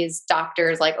all these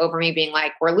doctors like over me being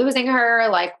like, we're losing her.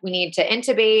 Like we need to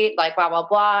intubate, like blah, blah,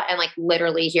 blah. And like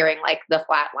literally hearing like the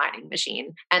flatlining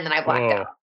machine. And then I blacked out.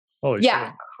 Holy shit.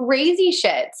 Crazy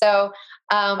shit. So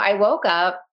I woke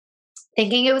up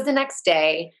thinking it was the next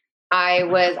day. I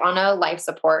was on a life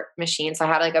support machine. So I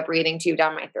had like a breathing tube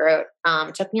down my throat.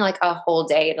 It took me like a whole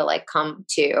day to like come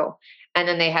to. And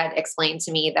then they had explained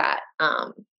to me that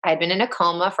I had been in a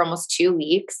coma for almost 2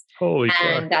 weeks. Holy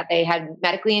and fuck. That they had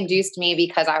medically induced me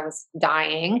because I was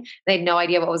dying. They had no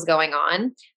idea what was going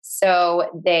on. So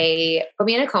they put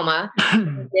me in a coma,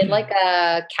 did like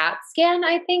a CAT scan,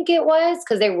 I think it was,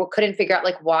 because they couldn't figure out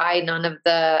like why none of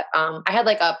the, I had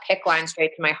like a PICC line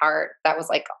straight to my heart that was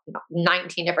like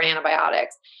 19 different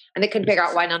antibiotics, and they couldn't figure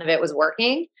out why none of it was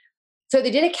working. So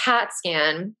they did a CAT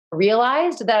scan,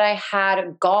 realized that I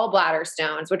had gallbladder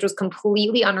stones, which was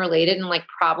completely unrelated and like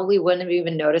probably wouldn't have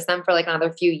even noticed them for like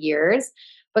another few years.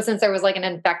 But since there was like an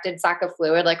infected sac of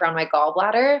fluid like around my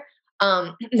gallbladder,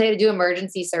 they had to do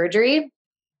emergency surgery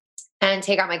and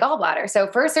take out my gallbladder. So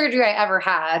first surgery I ever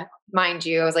had, mind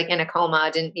you, I was like in a coma,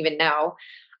 didn't even know.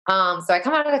 So I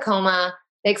come out of the coma.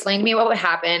 They explained to me what would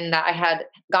happen, that I had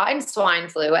gotten swine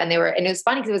flu, and it was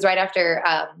funny because it was right after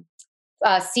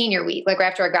senior week, like right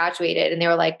after I graduated, and they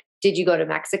were like, did you go to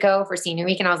Mexico for senior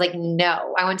week? And I was like,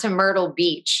 no, I went to Myrtle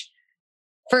Beach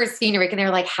for senior week. And they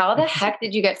were like, how the heck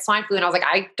did you get swine flu? And I was like,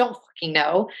 I don't fucking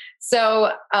know.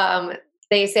 So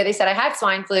they said I had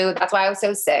swine flu. That's why I was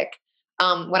so sick.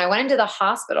 When I went into the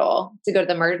hospital to go to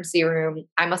the emergency room,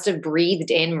 I must have breathed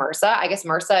in MRSA. I guess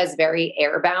MRSA is very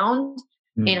airbound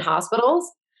in hospitals.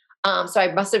 So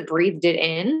I must have breathed it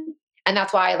in. And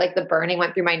that's why like the burning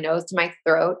went through my nose to my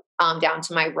throat, down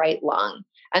to my right lung.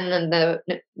 And then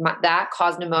that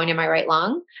caused pneumonia in my right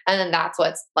lung. And then that's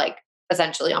what's like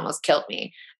essentially almost killed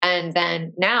me. And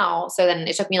then then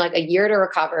it took me like a year to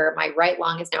recover. My right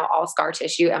lung is now all scar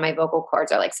tissue and my vocal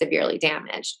cords are like severely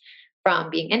damaged from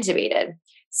being intubated.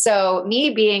 So me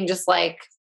being just like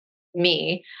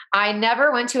me. I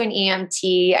never went to an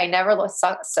EMT. I never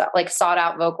sought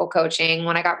out vocal coaching.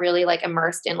 When I got really like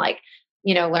immersed in like,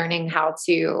 learning how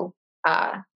to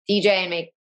DJ and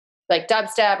make like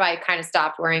dubstep, I kind of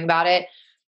stopped worrying about it.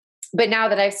 But now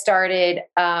that I've started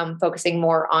focusing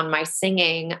more on my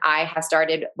singing, I have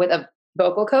started with a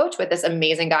vocal coach with this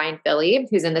amazing guy in Philly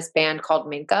who's in this band called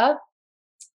Minka.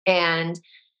 And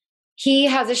he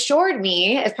has assured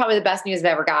me, it's probably the best news I've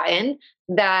ever gotten,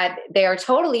 that they are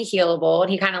totally healable.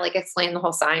 And he kind of like explained the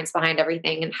whole science behind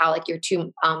everything and how like your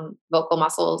two vocal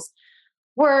muscles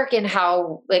work and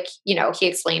how like, he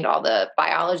explained all the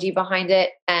biology behind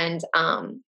it. And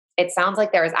it sounds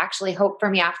like there is actually hope for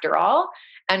me after all.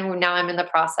 And now I'm in the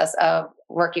process of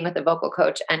working with a vocal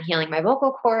coach and healing my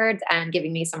vocal cords and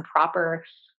giving me some proper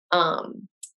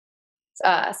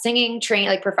singing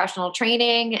like professional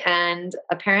training. And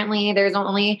apparently we can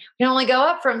only go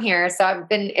up from here. So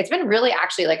it's been really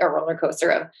actually like a roller coaster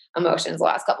of emotions the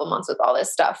last couple of months with all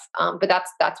this stuff. But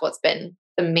that's what's been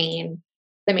the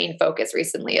main focus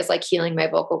recently is like healing my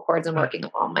vocal cords and working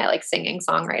on all my like singing,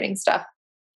 songwriting stuff.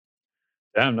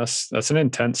 Damn, that's an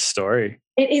intense story.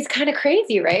 It is kind of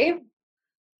crazy, right?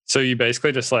 So you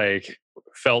basically just like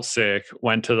felt sick,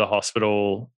 went to the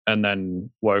hospital, and then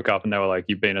woke up and they were like,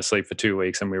 you've been asleep for 2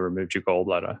 weeks and we removed your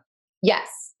gallbladder. Yes,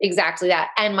 exactly that.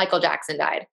 And Michael Jackson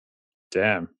died.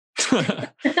 Damn.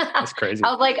 That's crazy.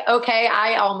 I was like, okay,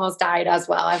 I almost died as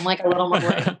well. I'm like a little more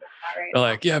worried about that right now.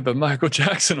 Like, yeah, but Michael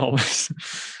Jackson almost.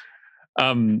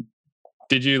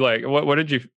 Did you like,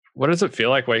 what does it feel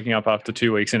like waking up after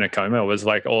 2 weeks in a coma? Was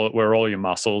like were all your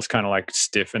muscles kind of like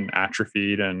stiff and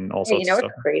atrophied and all sorts of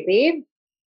stuff? What's crazy?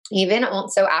 Even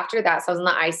so after that, so I was in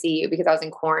the ICU because I was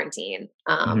in quarantine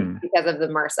because of the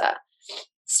MRSA.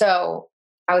 So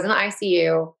I was in the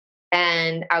ICU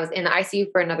and I was in the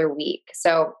ICU for another week.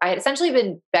 So I had essentially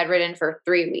been bedridden for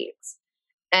 3 weeks.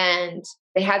 And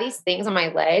they had these things on my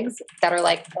legs that are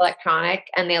like electronic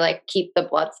and they like keep the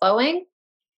blood flowing.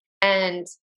 And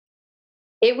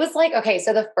it was like, okay,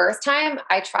 so the first time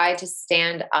I tried to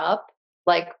stand up,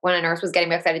 like when a nurse was getting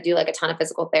me, because I had to do like a ton of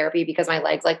physical therapy because my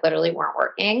legs like literally weren't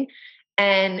working.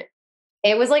 And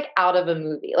it was like out of a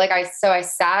movie. Like I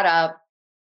sat up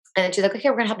and then she's like, okay,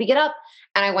 we're going to help you get up.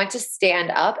 And I went to stand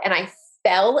up and I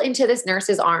fell into this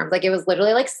nurse's arms. Like it was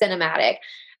literally like cinematic.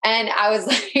 And I was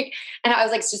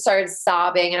like, just started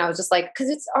sobbing. And I was just like, cause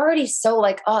it's already so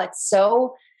like, oh, it's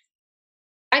so,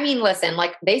 I mean, listen,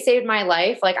 like they saved my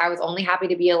life. Like I was only happy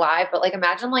to be alive, but like,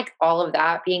 imagine like all of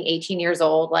that being 18 years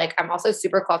old. Like I'm also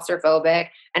super claustrophobic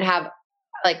and have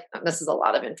like, this is a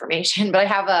lot of information, but I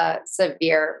have a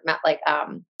severe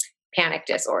panic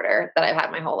disorder that I've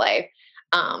had my whole life.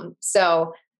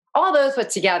 So all those put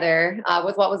together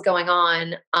with what was going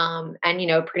on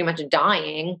and, pretty much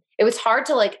dying, it was hard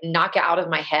to like knock it out of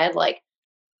my head. Like,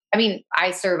 I mean,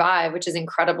 I survived, which is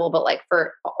incredible, but like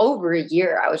for over a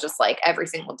year, I was just like every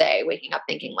single day waking up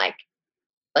thinking like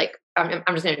I'm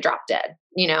just going to drop dead,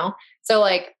 So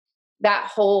like that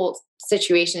whole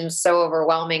situation was so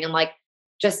overwhelming and like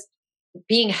just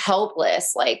being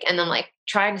helpless, like, and then like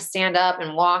trying to stand up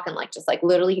and walk and like, just like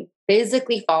literally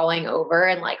physically falling over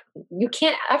and like, you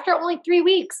can't, after only 3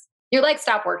 weeks, your legs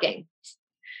stop working.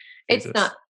 Jesus. It's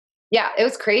not. Yeah, it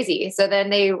was crazy. So then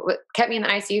they kept me in the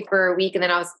ICU for a week and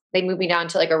then they moved me down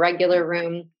to like a regular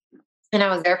room and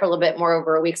I was there for a little bit more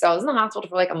over a week. So I was in the hospital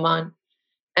for like a month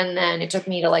and then it took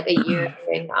me to like a year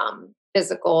doing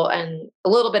physical and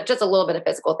just a little bit of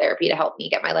physical therapy to help me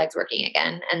get my legs working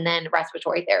again. And then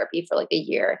respiratory therapy for like a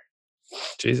year.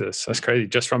 Jesus, that's crazy.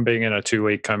 Just from being in a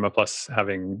 2-week coma plus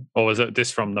or was it this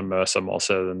from the MRSA more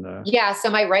so than the... Yeah. So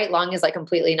my right lung is like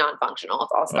completely non-functional.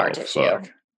 It's all scar tissue.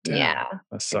 Fuck. Damn, yeah,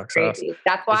 that sucks. That's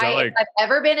why if I've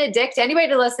ever been addicted,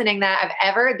 anybody listening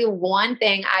the one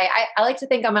thing I like to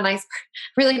think I'm a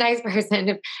really nice person.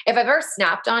 If I've ever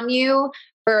snapped on you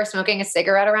for smoking a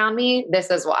cigarette around me,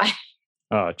 this is why.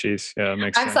 Oh, geez. Yeah, it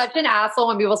makes sense. I'm such an asshole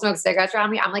when people smoke cigarettes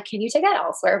around me. I'm like, can you take that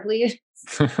elsewhere, please?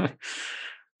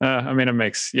 I mean, it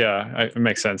makes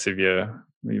sense if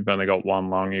you've only got one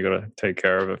lung, you got to take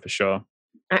care of it for sure.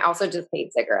 I also just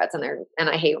hate cigarettes and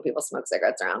I hate when people smoke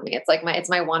cigarettes around me. It's like it's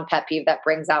my one pet peeve that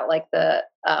brings out like the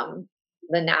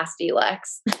nasty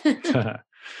Lex.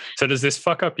 So does this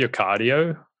fuck up your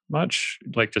cardio much?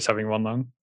 Like just having one lung?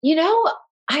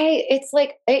 It's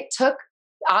like it took,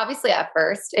 obviously at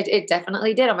first it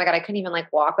definitely did. Oh my God, I couldn't even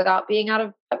like walk without being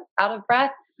out of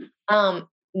breath.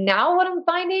 Now what I'm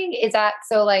finding is that,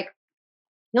 so like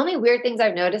the only weird things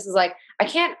I've noticed is like,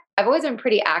 I've always been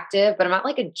pretty active, but I'm not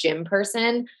like a gym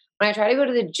person. When I try to go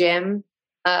to the gym,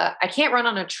 I can't run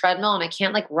on a treadmill and I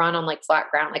can't like run on like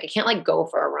flat ground. Like I can't like go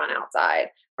for a run outside.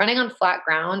 running on flat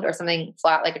ground or something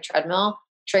flat like a treadmill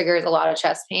triggers a lot of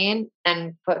chest pain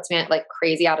and puts me like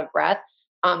crazy out of breath.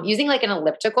 Using like an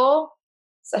elliptical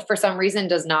for some reason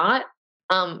does not.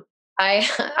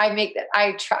 I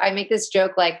make this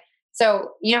joke like,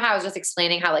 so you know how I was just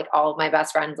explaining how like all of my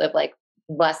best friends live like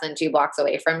less than 2 blocks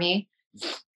away from me.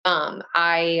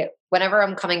 Whenever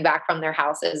I'm coming back from their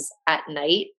houses at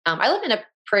night, I live in a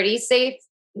pretty safe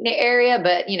area,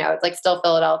 but you know, it's like still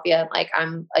Philadelphia. Like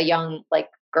I'm a young like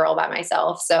girl by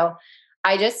myself. So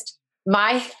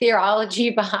my theology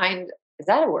behind, is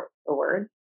that a word?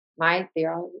 My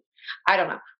theology? I don't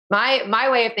know. My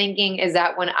way of thinking is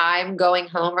that when I'm going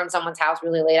home from someone's house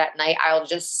really late at night, I'll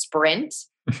just sprint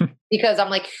because I'm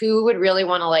like, who would really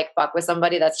want to like fuck with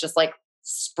somebody that's just like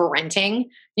sprinting?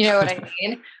 You know what I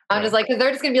mean? I'm just like, cause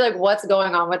they're just gonna be like, what's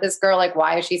going on with this girl? Like,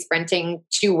 why is she sprinting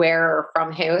to where or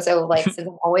from who? So like, since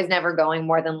I'm always never going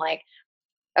more than like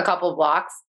a couple of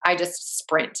blocks, I just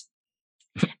sprint.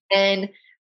 And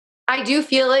I do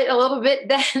feel it a little bit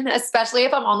then, especially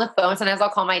if I'm on the phone. Sometimes I'll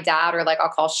call my dad or like I'll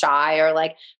call Shy or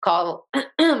like call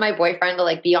my boyfriend to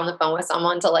like be on the phone with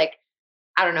someone to like,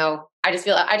 I don't know. I just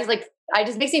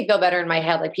makes me feel better in my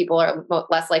head. Like people are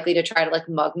less likely to try to like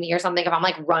mug me or something if I'm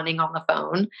like running on the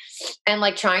phone and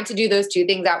like trying to do those two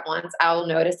things at once. I'll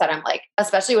notice that I'm like,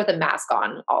 especially with a mask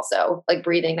on, also like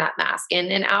breathing that mask in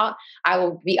and out.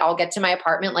 I'll get to my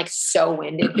apartment like so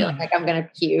winded, feeling like I'm going to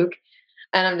puke.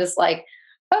 And I'm just like,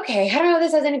 okay, I don't know if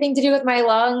this has anything to do with my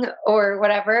lung or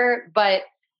whatever. But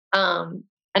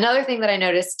another thing that I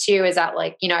noticed too is that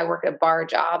like, you know, I work a bar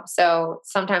job. So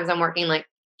sometimes I'm working like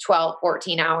 12,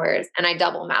 14 hours and I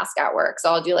double mask at work.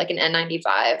 So I'll do like an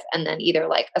N95 and then either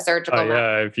like a surgical mask.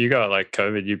 Yeah. If you got like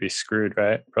COVID, you'd be screwed,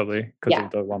 right? Probably because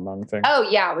of the one lung thing. Oh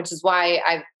yeah. Which is why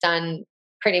I've done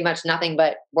pretty much nothing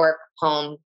but work,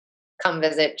 home, come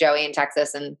visit Joey in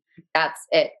Texas. And that's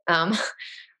it.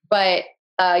 But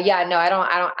I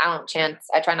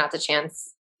try not to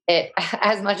chance it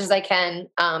as much as I can.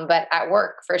 But at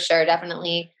work for sure,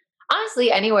 definitely,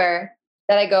 honestly, anywhere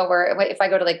that I go where if I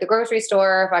go to like the grocery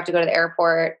store, if I have to go to the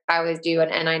airport, I always do an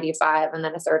N95 and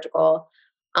then a surgical,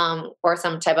 or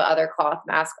some type of other cloth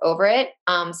mask over it.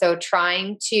 So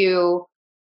trying to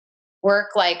work,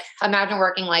 like imagine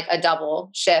working like a double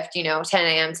shift, you know, 10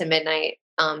 a.m. to midnight,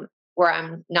 where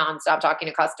I'm nonstop talking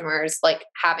to customers, like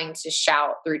having to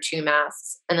shout through 2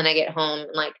 masks. And then I get home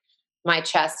and like my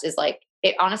chest is like,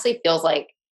 it honestly feels like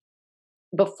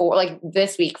before, like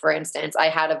this week, for instance, I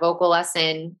had a vocal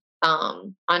lesson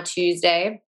on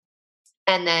Tuesday.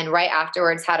 And then right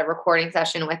afterwards had a recording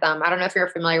session with I don't know if you're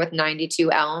familiar with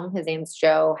 92 Elm. His name's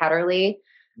Joe Hetterly.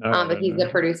 But he's the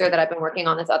producer that I've been working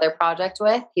on this other project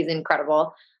with. He's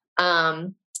incredible.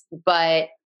 But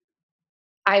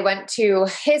I went to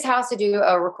his house to do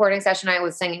a recording session. I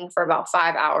was singing for about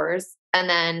 5 hours. And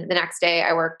then the next day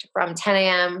I worked from 10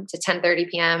 a.m. to 10:30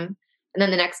 p.m. And then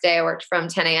the next day I worked from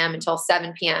 10 a.m. until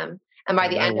 7 p.m. And by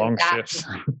the end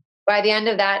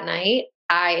of that night,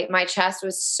 my chest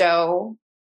was so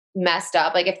messed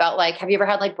up. Like it felt like, have you ever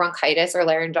had like bronchitis or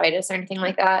laryngitis or anything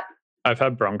like that? I've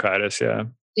had bronchitis. Yeah. So,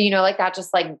 you know, like that,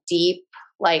 just like deep,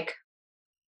 like,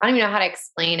 I don't even know how to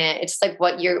explain it. It's just like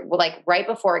what you're like right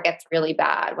before it gets really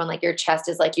bad, when like your chest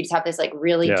is like, you just have this like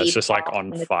really deep. It's just like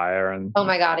on fire. And oh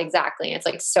my God, exactly. It's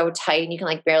like so tight and you can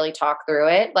like barely talk through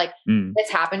it. Like this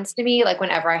happens to me like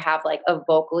whenever I have like a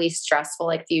vocally stressful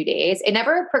like few days. It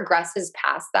never progresses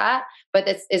past that, but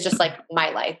this is just like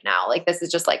my life now. Like this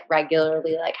is just like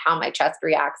regularly like how my chest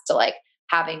reacts to like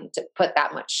having to put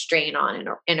that much strain on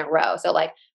in a row. So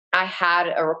like I had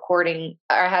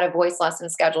a voice lesson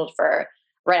scheduled for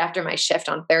right after my shift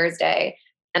on Thursday,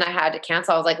 and I had to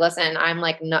cancel. I was like, listen, I'm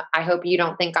like, no, I hope you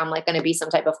don't think I'm like going to be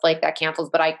some type of flake that cancels,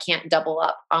 but I can't double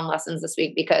up on lessons this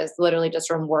week because literally just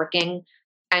from working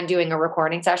and doing a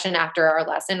recording session after our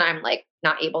lesson, I'm like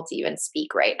not able to even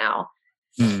speak right now.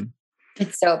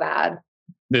 It's so bad.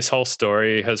 This whole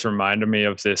story has reminded me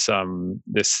of this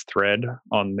thread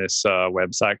on this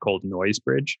website called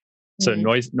Noisebridge. So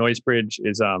Noisebridge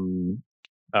is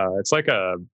it's like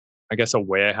a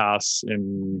warehouse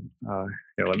in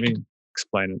let me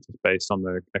explain it just based on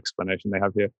the explanation they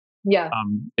have here. Yeah.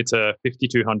 It's a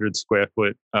 5,200 square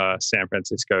foot San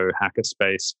Francisco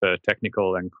hackerspace for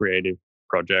technical and creative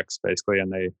projects, basically.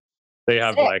 And they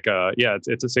have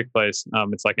it's a sick place.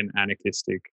 It's like an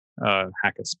anarchistic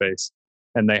hackerspace,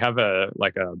 and they have a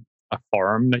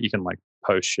forum that you can like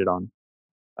post shit on.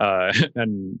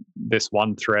 And this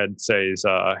one thread says,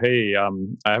 hey,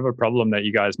 I have a problem that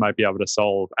you guys might be able to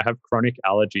solve. I have chronic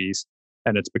allergies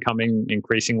and it's becoming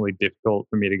increasingly difficult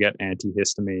for me to get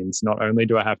antihistamines. Not only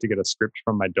do I have to get a script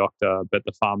from my doctor, but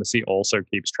the pharmacy also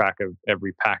keeps track of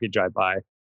every package I buy.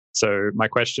 So my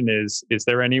question is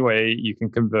there any way you can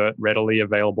convert readily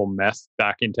available meth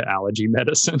back into allergy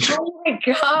medicine? Oh my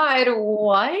God,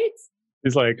 what?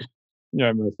 He's like,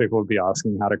 most people would be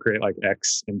asking how to create like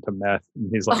X into meth. And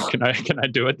he's like, can I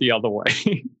do it the other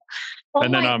way? Oh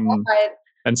And then my God.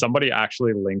 and somebody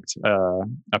actually linked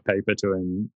a paper to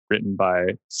him written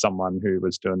by someone who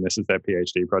was doing this as their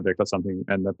PhD project or something.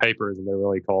 And the paper is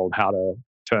literally called How to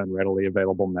Turn Readily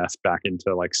Available Meth Back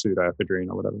into like pseudoephedrine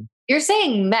or whatever. You're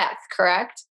saying meth,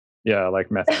 correct? Yeah, like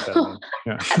methamphetamine.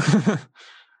 Yeah.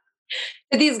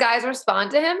 Did these guys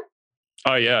respond to him?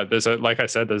 Oh yeah, there's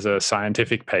a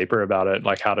scientific paper about it,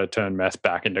 like how to turn meth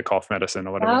back into cough medicine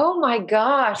or whatever. Oh my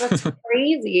gosh, that's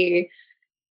crazy.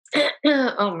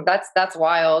 That's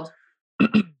wild.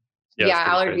 Yeah,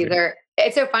 allergies crazy.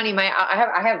 it's so funny.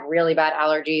 I have really bad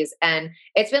allergies, and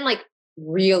it's been like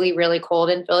really, really cold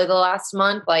in Philly the last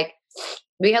month. Like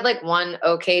we had like one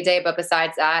okay day, but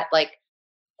besides that, like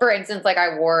for instance, like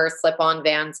I wore slip-on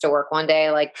Vans to work one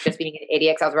day, like just being an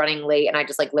idiot because I was running late, and I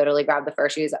just like literally grabbed the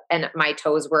first shoes, and my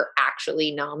toes were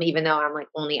actually numb, even though I'm like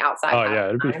only outside. Oh yeah,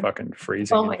 it'd be fucking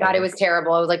freezing. Oh my God, it was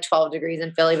terrible. It was like 12 degrees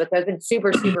in Philly, but it's been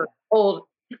super, super cold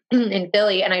in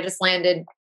Philly. And I just landed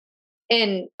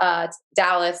in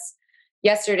Dallas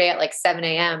yesterday at like 7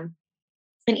 a.m.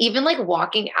 And even like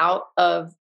walking out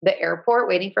of the airport,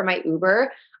 waiting for my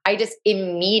Uber, I just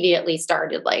immediately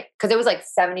started like, because it was like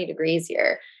 70 degrees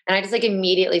here. And I just like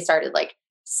immediately started like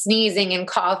sneezing and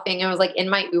coughing. And I was like in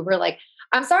my Uber, like,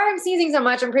 I'm sorry I'm sneezing so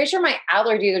much. I'm pretty sure my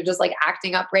allergies are just like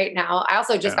acting up right now. I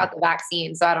also just got the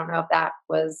vaccine, so I don't know if that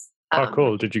was. Oh,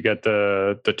 cool. Did you get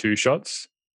the 2 shots?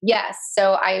 Yes.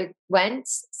 So I went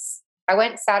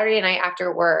Saturday night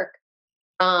after work.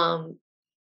 And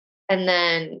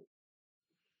then,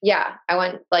 yeah, I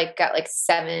went like at like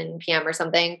 7 p.m. or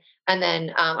something. And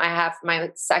then I have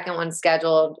my second one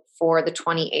scheduled for the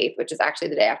 28th, which is actually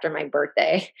the day after my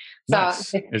birthday. So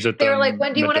Nice. Is it they were like,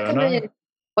 when do you want to come in?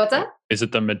 What's that? Is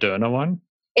it the Moderna one?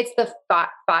 It's the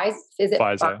Pfizer. Is it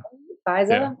Pfizer? Pfizer?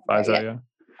 Yeah, Pfizer, yeah.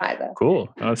 Pfizer. Cool.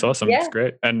 Oh, that's awesome. Yeah. That's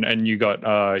great. And you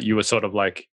got you were sort of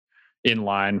like in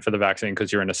line for the vaccine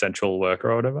because you're an essential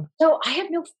worker or whatever? So I have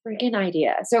no freaking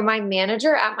idea. So my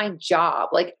manager at my job,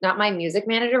 like not my music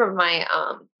manager, but my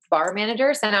bar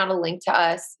manager sent out a link to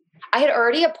us. I had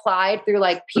already applied through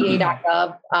like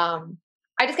pa.gov.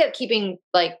 I just kept keeping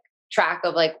like track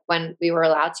of like when we were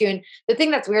allowed to. And the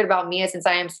thing that's weird about me is since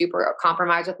I am super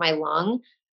compromised with my lung,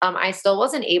 I still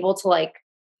wasn't able to like,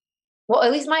 well,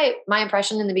 at least my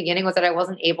impression in the beginning was that I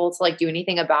wasn't able to like do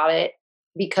anything about it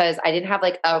because I didn't have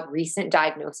like a recent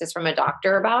diagnosis from a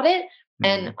doctor about it.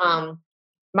 Mm-hmm. And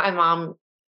my mom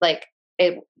like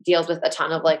it deals with a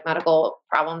ton of like medical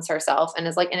problems herself and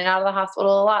is like in and out of the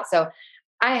hospital a lot. So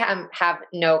I have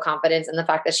no confidence in the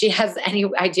fact that she has any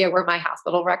idea where my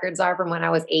hospital records are from when I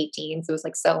was 18. So it was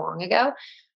like so long ago.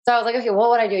 So I was like, okay, well,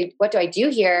 what do I do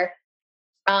here?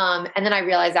 And then I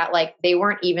realized that like, they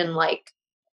weren't even like,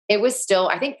 it was still,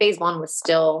 I think phase 1 was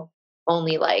still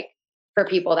only like for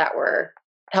people that were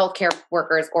healthcare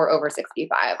workers or over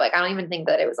 65. Like, I don't even think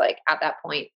that it was like at that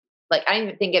point, like, I didn't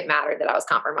even think it mattered that I was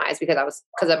compromised because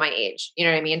of my age, you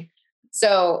know what I mean?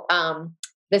 So,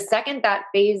 the second that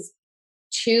phase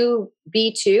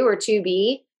 2B2 or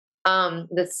 2B,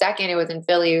 the second it was in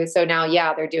Philly. So now,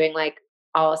 yeah, they're doing like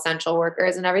all essential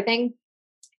workers and everything.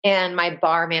 And my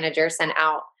bar manager sent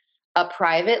out a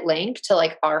private link to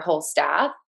like our whole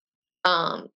staff.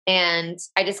 And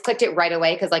I just clicked it right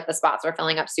away because like the spots were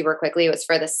filling up super quickly. It was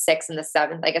for the 6th and the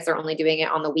 7th. I guess they're only doing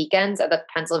it on the weekends at the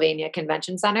Pennsylvania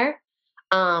Convention Center.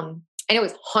 And it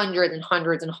was hundreds and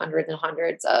hundreds and hundreds and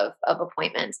hundreds of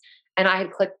appointments. And I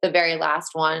had clicked the very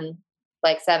last one,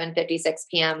 like 7:56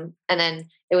 p.m. And then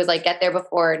it was like, get there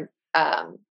before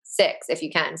 6 if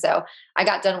you can. So I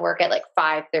got done work at like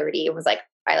 5:30. It was like,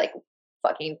 I like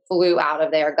fucking flew out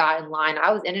of there, got in line.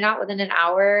 I was in and out within an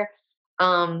hour.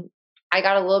 I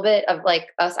got a little bit of like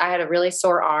I had a really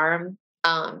sore arm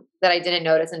that I didn't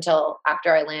notice until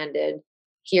after I landed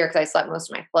here because I slept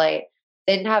most of my flight.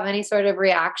 Didn't have any sort of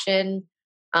reaction.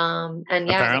 And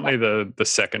yeah, apparently the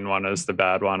second one is the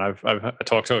bad one. I've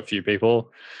talked to a few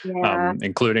people,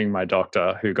 including my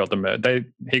doctor who got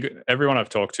everyone I've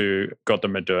talked to got the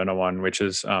Moderna one, which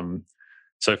is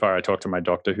so far I talked to my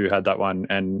doctor who had that one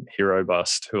and Hero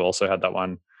Bust who also had that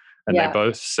one. And they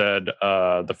both said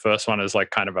the first one is like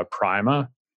kind of a primer,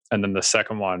 and then the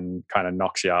second one kind of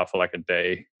knocks you out for like a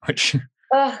day, which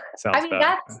sounds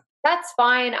bad. That's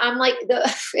fine. I'm like,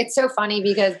 it's so funny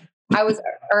because I was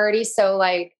already so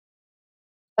like,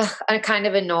 I'm kind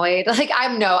of annoyed. Like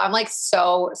I'm like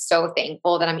so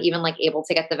thankful that I'm even like able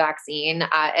to get the vaccine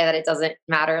and that it doesn't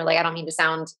matter. Like I don't mean to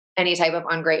sound any type of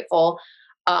ungrateful.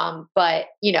 But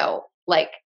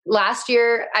like last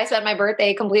year I spent my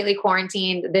birthday completely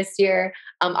quarantined. This year,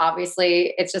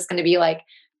 obviously it's just going to be like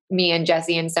me and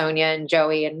Jesse and Sonia and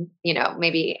Joey and,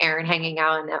 maybe Aaron hanging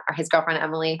out and his girlfriend,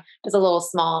 Emily, just a little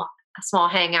small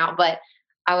hangout. But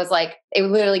I was like, it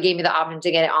literally gave me the option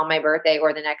to get it on my birthday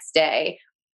or the next day.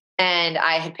 And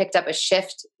I had picked up a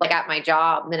shift like at my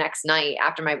job the next night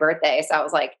after my birthday. So I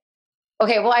was like,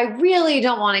 okay, well, I really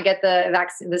don't want to get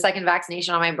the second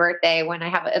vaccination on my birthday when I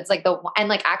have it's like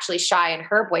actually Shy and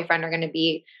her boyfriend are going to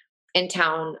be in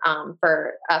town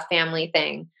for a family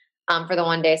thing for the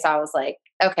one day. So I was like,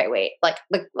 okay, wait,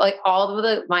 like all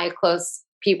of my close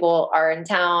people are in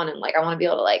town, and like I want to be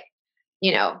able to like,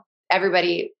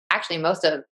 everybody, actually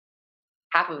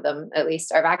half of them at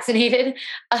least are vaccinated.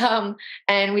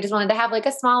 And we just wanted to have like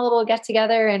a small little get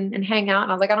together and hang out.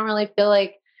 And I was like, I don't really feel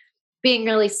like being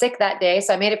really sick that day.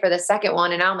 So I made it for the second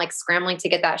one. And now I'm like scrambling to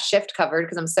get that shift covered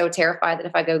because I'm so terrified that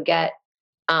if I go get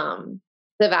the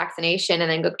vaccination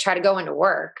and then try to go into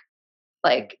work,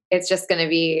 like it's just going to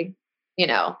be,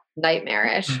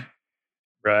 nightmarish.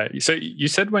 Right. So you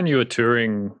said when you were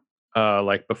touring,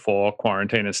 like before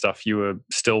quarantine and stuff, you were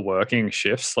still working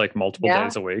shifts like multiple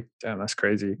days a week. Damn, that's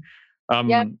crazy.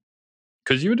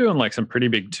 Because you were doing like some pretty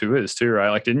big tours too, right?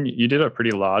 Like you did a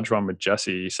pretty large one with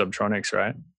Jesse Subtronics,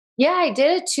 right? Yeah, I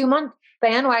did a 2-month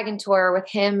bandwagon tour with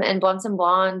him and Blunts and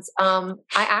Blondes. So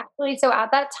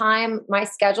at that time, my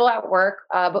schedule at work,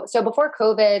 so before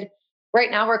COVID,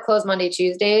 right now we're closed Monday,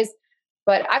 Tuesdays,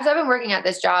 but I've been working at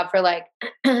this job for like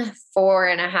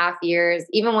 4.5 years.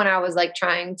 Even when I was like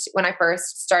when I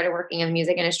first started working in the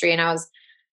music industry and I was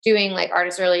doing like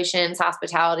artist relations,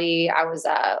 hospitality, I was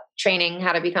training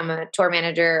how to become a tour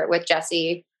manager with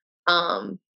Jesse.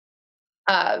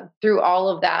 Through all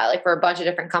of that, like for a bunch of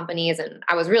different companies. And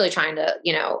I was really trying to,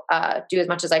 do as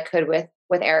much as I could with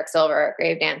Eric Silver,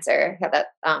 Grave Dancer,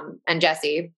 and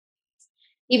Jesse.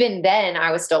 Even then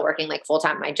I was still working like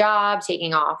full-time my job,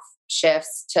 taking off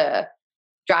shifts to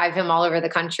drive him all over the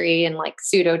country and like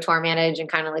pseudo tour manage and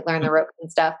kind of like learn the ropes and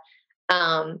stuff.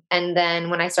 And then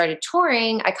when I started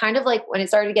touring, I kind of like, when it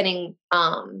started getting,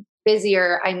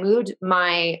 busier, I moved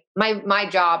my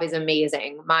job is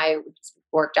amazing. My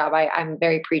work job. I'm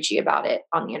very preachy about it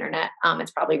on the internet.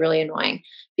 It's probably really annoying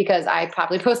because I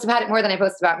probably post about it more than I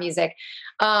post about music.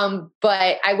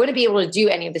 But I wouldn't be able to do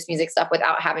any of this music stuff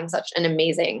without having such an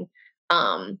amazing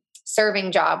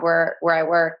serving job where I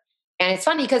work. And it's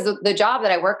funny because the job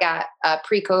that I work at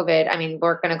pre-COVID, I mean,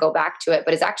 we're going to go back to it,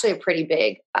 but it's actually a pretty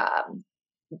big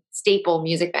staple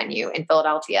music venue in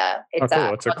Philadelphia. It's cool.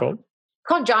 What's it called? It's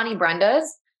called Johnny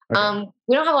Brenda's. Okay.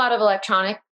 We don't have a lot of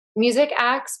electronic music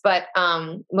acts, but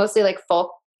mostly like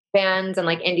folk bands and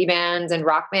like indie bands and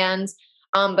rock bands.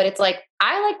 But it's like,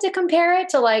 I like to compare it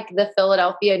to like the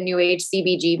Philadelphia New Age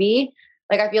CBGB.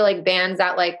 Like, I feel like bands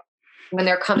that like, when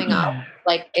they're coming up,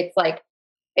 like,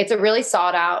 it's a really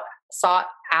sought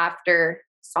after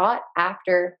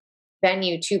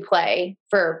venue to play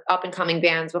for up and coming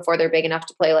bands before they're big enough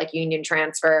to play like Union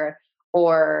Transfer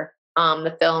or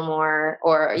the Fillmore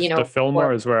or, the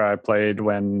Fillmore is where I played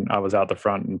when I was out the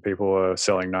front and people were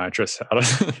selling nitrous out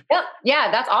of Yep. Yeah,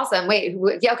 that's awesome. Wait,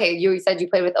 okay. You said you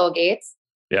played with Ill Gates?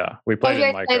 Yeah. We played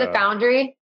in like the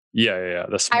Foundry? Yeah.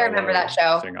 The I remember that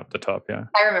show. Thing up the top, yeah.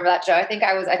 I remember that show. I think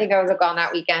I was gone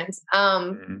that weekend.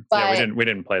 But we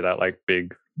didn't play that like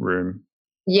big room.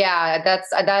 Yeah, that's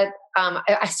that.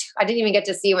 I didn't even get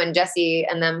to see when Jesse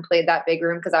and them played that big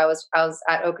room because I was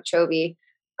at Okeechobee.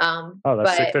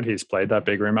 That's sick that he's played that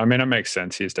big room. I mean, it makes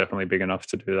sense. He's definitely big enough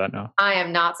to do that now. I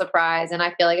am not surprised, and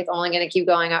I feel like it's only going to keep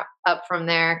going up from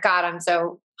there. God, I'm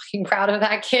so fucking proud of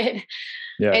that kid.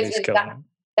 Yeah, he's killing it.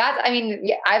 I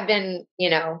mean, I've been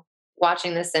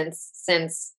watching this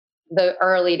since the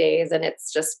early days, and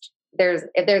it's just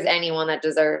if there's anyone that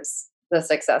deserves the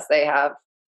success they have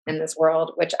in this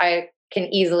world, which I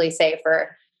can easily say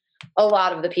for a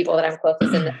lot of the people that I'm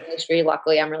closest in the industry.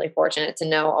 Luckily, I'm really fortunate to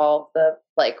know all the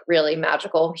like really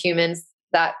magical humans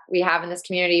that we have in this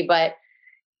community. But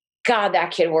God,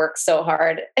 that kid works so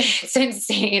hard. It's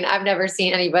insane. I've never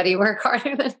seen anybody work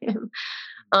harder than him,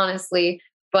 honestly.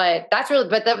 But that's really,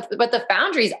 but the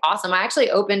Foundry is awesome. I actually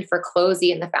opened for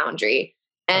Closey in the Foundry,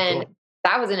 and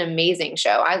that was an amazing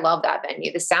show. I love that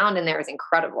venue. The sound in there is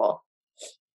incredible.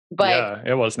 But yeah,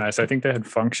 it was nice. I think they had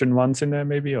Function ones in there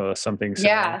maybe or something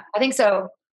similar. Yeah, I think so.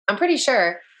 I'm pretty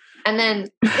sure. And then,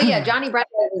 Johnny Brenda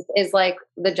is like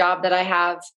the job that I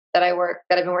have, that I've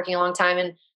been working a long time.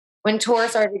 And when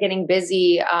tours started getting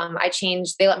busy,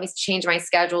 they let me change my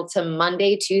schedule to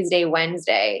Monday, Tuesday,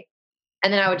 Wednesday.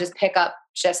 And then I would just pick up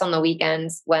shifts on the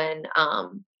weekends when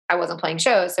I wasn't playing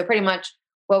shows. So pretty much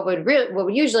what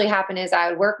would usually happen is I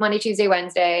would work Monday, Tuesday,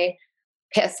 Wednesday,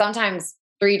 sometimes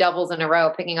 3 doubles in a row,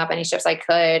 picking up any shifts I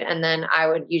could. And then I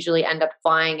would usually end up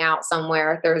flying out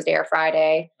somewhere Thursday or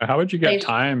Friday. How would you get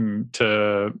time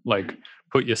to like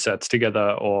put your sets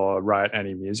together or write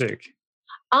any music?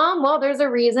 Well, there's a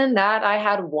reason that I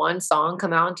had one song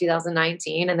come out in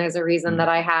 2019, and there's a reason that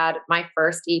I had my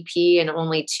first EP and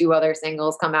only 2 other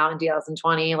singles come out in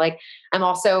 2020. Like, I'm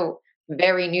also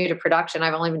very new to production.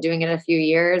 I've only been doing it a few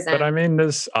years. But I mean,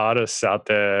 there's artists out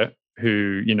there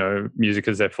who, you know, music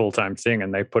is their full-time thing,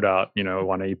 and they put out, you know,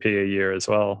 1 EP a year as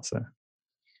well. So,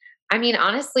 I mean,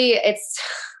 honestly,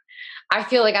 I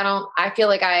feel like I don't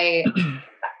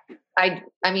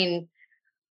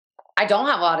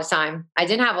have a lot of time. I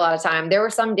didn't have a lot of time. There were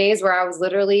some days where I was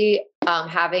literally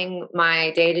having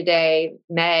my day-to-day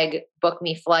Meg book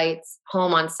me flights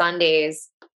home on Sundays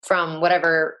from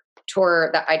whatever tour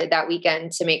that I did that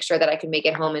weekend to make sure that I could make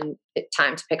it home in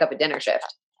time to pick up a dinner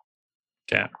shift.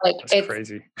 Yeah, like it's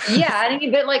crazy. Yeah, I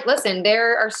mean, but like, listen,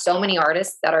 there are so many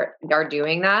artists that are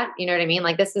doing that. You know what I mean?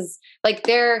 Like, this is like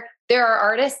there are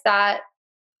artists that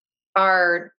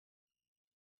are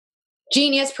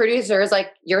genius producers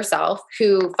like yourself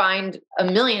who find a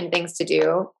million things to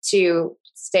do to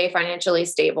stay financially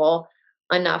stable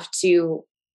enough to,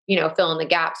 you know, fill in the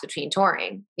gaps between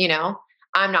touring. You know,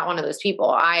 I'm not one of those people.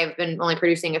 I've been only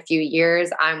producing a few years.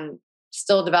 I'm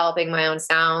still developing my own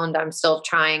sound. I'm still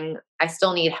trying. I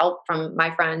still need help from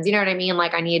my friends. You know what I mean?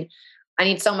 Like, I need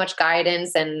so much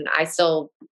guidance, and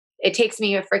it takes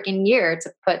me a freaking year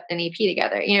to put an EP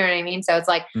together. You know what I mean? So it's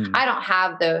like, I don't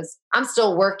have those. I'm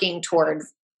still working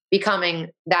towards becoming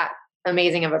that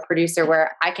amazing of a producer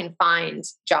where I can find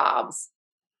jobs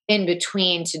in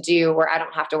between to do where I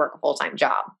don't have to work a full-time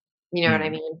job. You know what I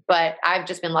mean? But I've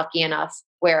just been lucky enough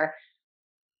where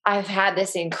I've had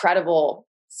this incredible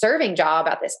serving job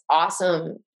at this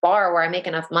awesome bar where I make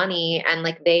enough money, and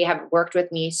like, they have worked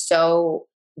with me so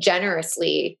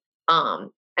generously,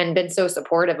 and been so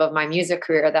supportive of my music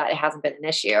career that it hasn't been an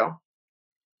issue.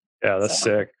 Yeah, that's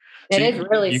sick. It is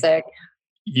really sick.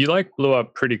 You like blew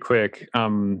up pretty quick.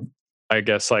 I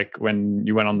guess like when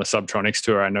you went on the Subtronics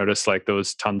tour, I noticed like there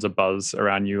was tons of buzz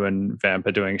around you and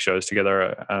Vampa doing shows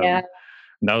together. Yeah.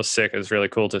 And that was sick. It was really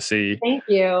cool to see. Thank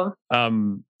you.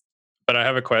 But I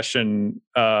have a question.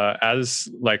 As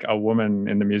like a woman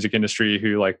in the music industry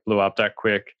who like blew up that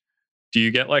quick, do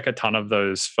you get like a ton of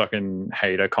those fucking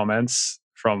hater comments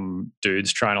from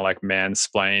dudes trying to like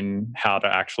mansplain how to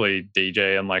actually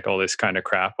DJ and like all this kind of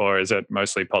crap? Or is it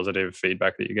mostly positive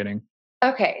feedback that you're getting?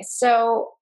 Okay.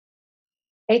 So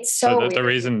it's so the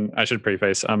reason I should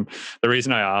preface, the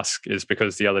reason I ask is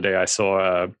because the other day I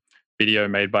saw a video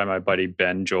made by my buddy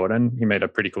Ben Jordan. He made a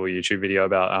pretty cool YouTube video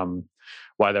about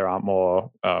why there aren't more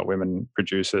women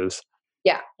producers.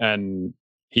 Yeah. And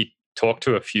he talked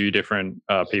to a few different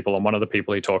people, and one of the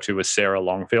people he talked to was Sarah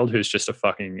Longfield, who's just a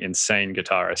fucking insane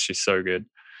guitarist. She's so good.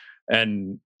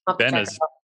 And Ben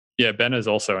is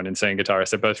also an insane guitarist.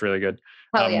 They're both really good.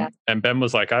 Yeah. And Ben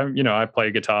was like, I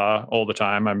play guitar all the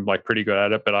time. I'm like pretty good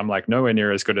at it, but I'm like nowhere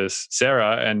near as good as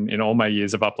Sarah. And in all my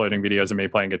years of uploading videos of me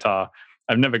playing guitar,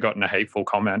 I've never gotten a hateful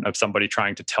comment of somebody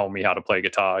trying to tell me how to play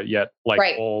guitar yet.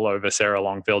 Like all over Sarah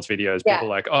Longfield's videos, people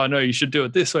like, oh no, you should do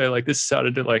it this way. Like, this is how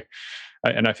to do it. Like,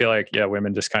 and I feel like,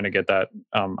 women just kind of get that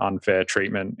unfair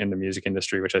treatment in the music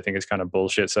industry, which I think is kind of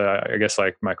bullshit. So I guess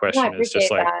like my question is just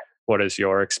like, what is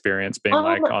your experience being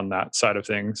like on that side of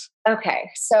things?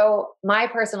 Okay. So my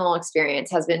personal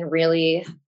experience has been really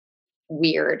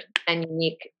weird and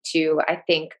unique to, I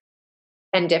think,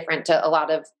 and different to a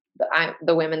lot of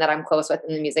the women that I'm close with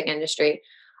in the music industry.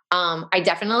 I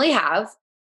definitely have.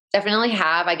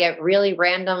 I get really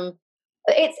random.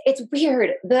 It's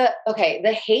weird. The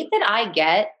hate that I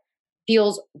get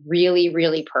feels really,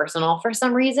 really personal for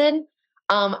some reason.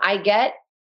 I get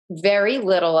very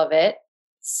little of it.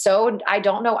 So I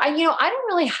don't know. I don't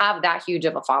really have that huge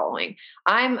of a following.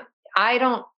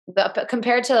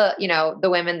 Compared to, the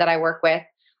women that I work with,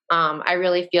 I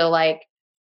really feel like,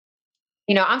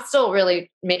 I'm still really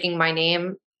making my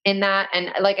name in that.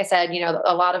 And like I said,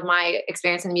 a lot of my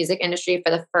experience in the music industry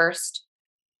for the first,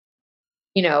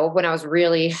 when I was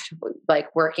really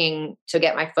like working to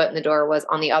get my foot in the door was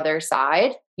on the other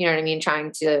side, you know what I mean?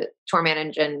 Trying to tour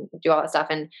manage and do all that stuff.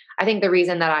 And I think the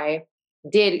reason that I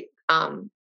did,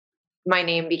 my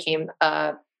name became,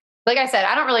 like I said,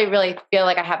 I don't really feel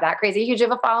like I have that crazy huge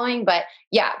of a following, but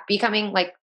yeah, becoming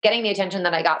like getting the attention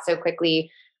that I got so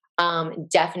quickly,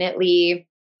 definitely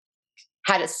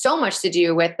had so much to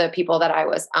do with the people that I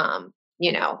was,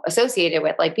 associated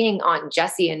with, like being on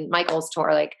Jesse and Michael's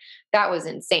tour. Like that was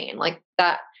insane. Like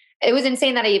that. it was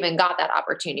insane that I even got that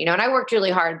opportunity, and I worked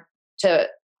really hard to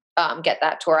get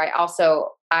that tour.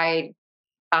 I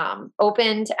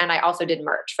opened, and I also did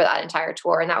merch for that entire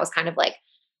tour. And that was kind of like,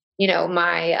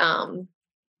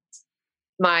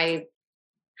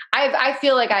 I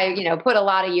feel like I, put a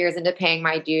lot of years into paying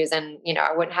my dues, and,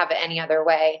 I wouldn't have it any other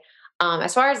way.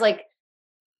 As far as like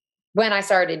when I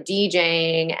started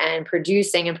DJing and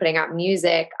producing and putting out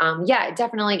music, I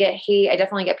definitely get hate. I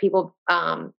definitely get people,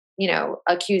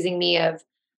 accusing me of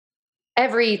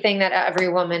everything that every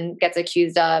woman gets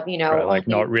accused of, right, like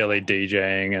not really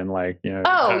DJing and like,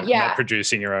 not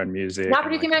producing your own music. Not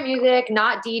producing my music,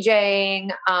 not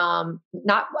DJing,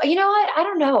 not, you know what? I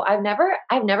don't know. I've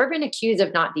never been accused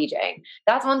of not DJing.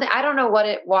 That's one thing. I don't know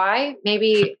why.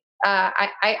 Maybe,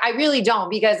 I really don't,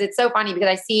 because it's so funny because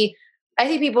I see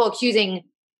people accusing,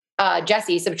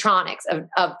 Jesse Subtronics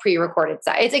of pre-recorded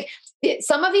stuff. It's like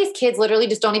some of these kids literally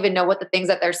just don't even know what the things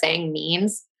that they're saying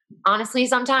means. Honestly,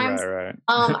 sometimes, right.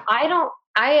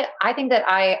 I think that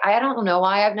I don't know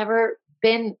why I've never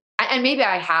been, and maybe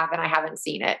I have, and I haven't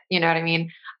seen it, you know what I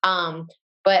mean?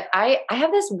 But I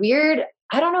have this weird,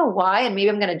 I don't know why, and maybe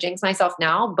I'm going to jinx myself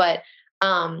now, but,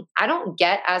 I don't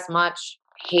get as much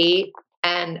hate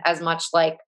and as much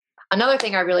like, another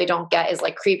thing I really don't get is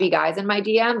like creepy guys in my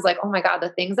DMs. Like, oh my God, the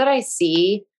things that I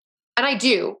see. And I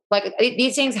do, like,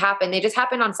 these things happen. They just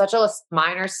happen on such a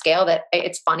minor scale that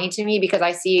it's funny to me, because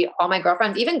I see all my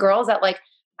girlfriends, even girls that like,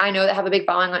 I know that have a big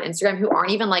following on Instagram, who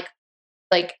aren't even like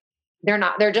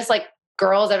they're just like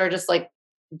girls that are just like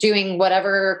doing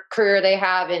whatever career they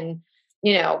have in,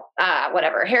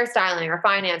 whatever, hairstyling or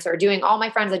finance, or doing, all my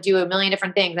friends that do a million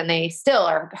different things, and they still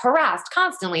are harassed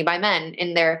constantly by men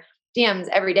in their DMs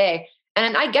every day.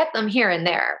 And I get them here and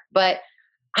there, but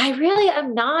I really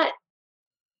am not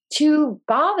too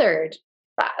bothered.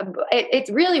 It's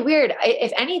really weird.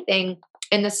 If anything,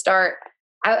 in the start,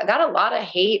 I got a lot of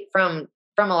hate from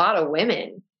a lot of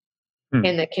women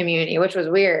in the community, which was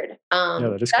weird.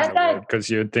 That is kind of weird, because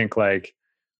you'd think like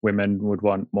women would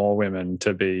want more women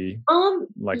to be large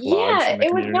in the community.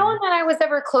 It was no one that I was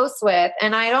ever close with,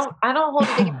 and I don't hold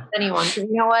it against anyone, because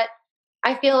you know what,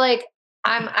 I feel like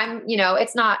I'm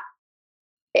it's not.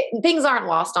 Things aren't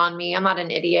lost on me. I'm not an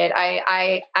idiot.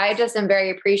 I just am very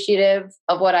appreciative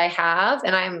of what I have.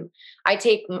 And I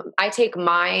take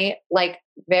my like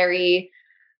very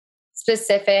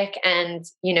specific and,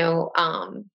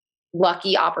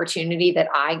 lucky opportunity that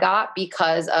I got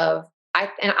because of,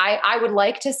 I would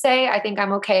like to say, I think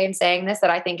I'm okay in saying this, that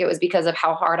I think it was because of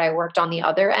how hard I worked on the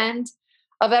other end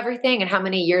of everything, and how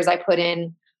many years I put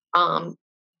in,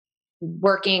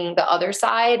 working the other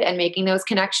side and making those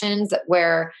connections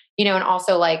where, and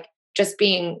also like just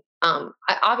being,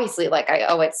 obviously like I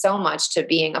owe it so much to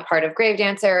being a part of Grave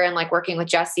Dancer and like working with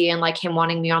Jesse and like him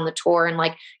wanting me on the tour. And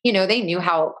like, they knew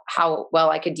how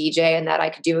well I could DJ and that I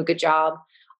could do a good job,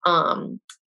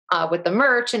 with the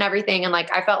merch and everything. And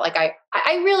like, I felt like I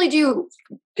really do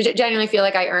genuinely feel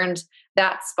like I earned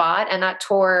that spot, and that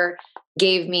tour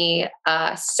gave me,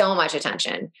 so much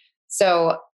attention.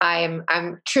 So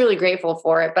I'm truly grateful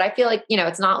for it, but I feel like,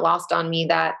 it's not lost on me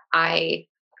that I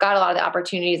got a lot of the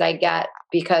opportunities I get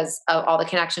because of all the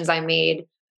connections I made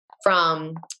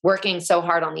from working so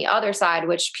hard on the other side,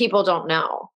 which people don't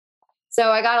know. So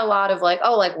I got a lot of like,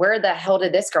 oh, like, where the hell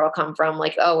did this girl come from?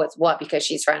 Like, oh, it's what, because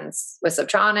she's friends with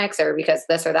Subtronics or because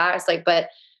this or that. It's like, but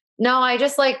no, I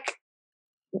just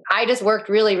worked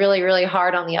really, really, really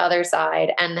hard on the other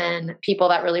side. And then people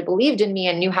that really believed in me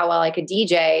and knew how well I could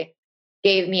DJ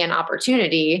gave me an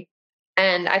opportunity.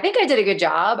 And I think I did a good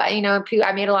job. I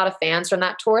made a lot of fans from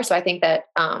that tour. So I think that,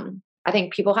 I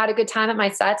think people had a good time at my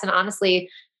sets. And honestly,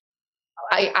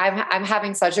 I'm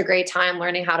having such a great time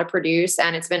learning how to produce,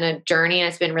 and it's been a journey, and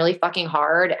it's been really fucking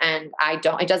hard. And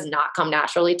it does not come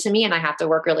naturally to me, and I have to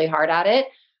work really hard at it.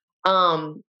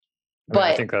 But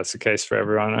I think that's the case for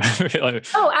everyone. Like,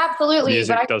 oh, absolutely.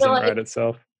 Music but doesn't write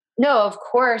itself. No, of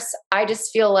course. I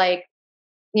just feel like,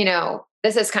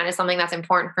 this is kind of something that's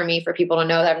important for me, for people to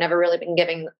know, that I've never really been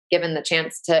given the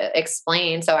chance to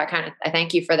explain. So I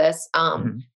thank you for this.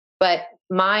 But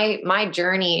my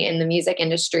journey in the music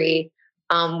industry,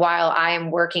 while I am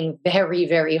working very,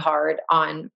 very hard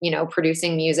on,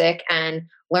 producing music and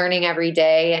learning every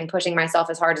day and pushing myself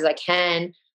as hard as I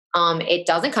can, it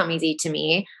doesn't come easy to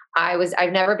me.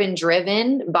 I've never been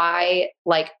driven by,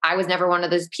 like, I was never one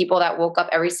of those people that woke up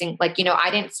every single, like,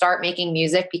 I didn't start making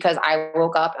music because I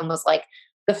woke up and was like,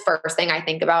 the first thing I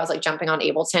think about is like jumping on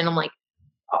Ableton. I'm like,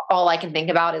 all I can think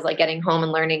about is like getting home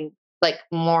and learning like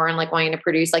more and like wanting to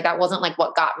produce. Like, that wasn't like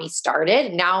what got me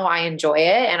started. Now I enjoy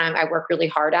it and I work really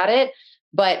hard at it.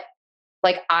 But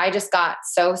like I just got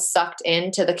so sucked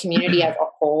into the community as a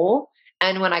whole.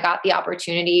 And when I got the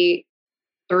opportunity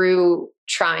through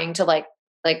trying to like,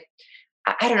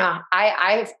 I don't know.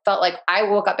 I felt like I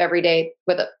woke up every day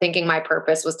with thinking my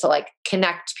purpose was to like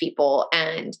connect people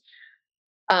and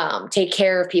take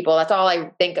care of people. That's all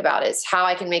I think about is how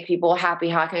I can make people happy,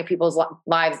 how I can make people's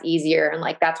lives easier. And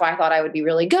like, that's why I thought I would be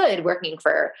really good working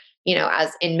for,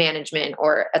 as in management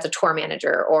or as a tour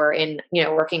manager or in,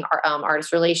 working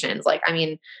artist relations. Like, I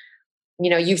mean,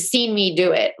 you've seen me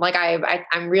do it. Like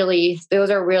I'm really, those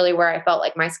are really where I felt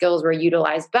like my skills were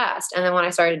utilized best. And then when I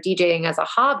started DJing as a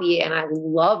hobby and I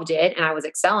loved it and I was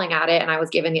excelling at it and I was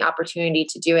given the opportunity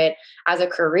to do it as a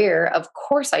career, of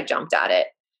course I jumped at it.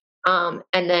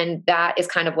 And then that is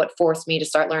kind of what forced me to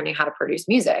start learning how to produce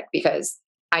music, because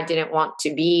I didn't want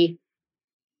to be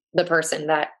the person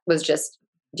that was just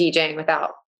DJing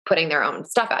without putting their own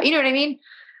stuff out. You know what I mean?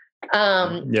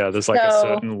 There's like a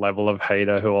certain level of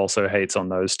hater who also hates on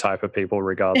those type of people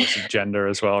regardless of gender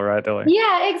as well, right? They're like,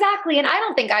 yeah, exactly. And I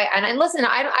don't think and listen,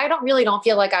 I don't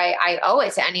feel like I owe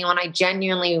it to anyone. I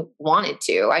genuinely wanted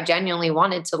to. I genuinely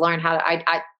wanted to learn how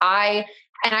to,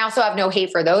 and I also have no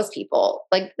hate for those people.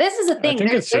 Like, this is a thing. I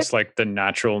think it's just like the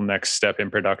natural next step in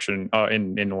production,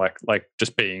 in like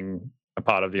just being a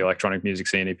part of the electronic music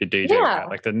scene. If you're DJing, right?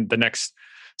 Like the next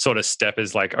sort of step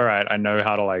is like, all right, I know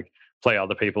how to like play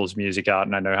other people's music out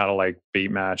and I know how to like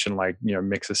beat match and like,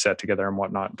 mix a set together and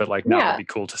whatnot. But like, now it'd be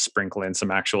cool to sprinkle in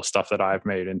some actual stuff that I've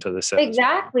made into the set.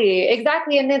 Exactly.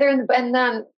 And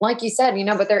then like you said,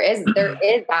 but there is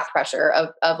that pressure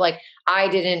of like, I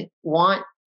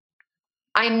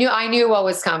knew what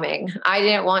was coming. I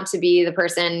didn't want to be the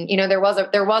person, there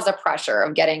was a pressure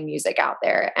of getting music out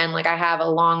there. And like, I have a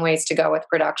long ways to go with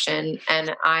production.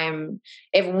 And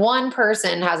if one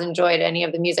person has enjoyed any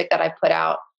of the music that I've put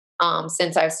out,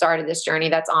 since I've started this journey,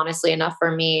 that's honestly enough for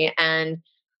me. And,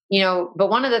 but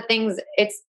one of the things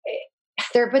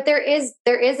there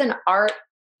is an art.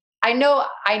 I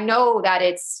know that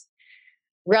it's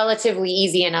relatively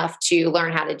easy enough to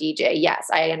learn how to DJ. Yes,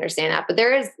 I understand that, but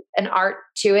there is an art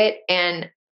to it.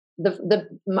 And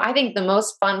I think the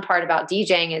most fun part about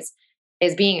DJing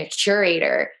is being a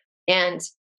curator. And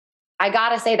I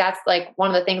gotta say, that's like one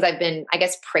of the things I've been, I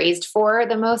guess, praised for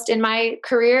the most in my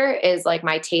career is like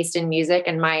my taste in music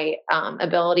and my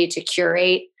ability to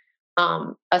curate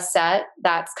a set.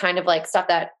 That's kind of like stuff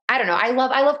that, I don't know. I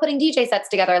love putting DJ sets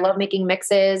together. I love making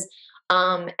mixes.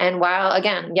 And while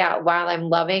I'm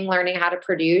loving learning how to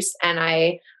produce, and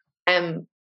I am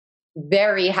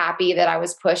very happy that I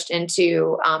was pushed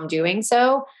into doing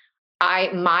so,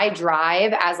 my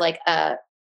drive as like an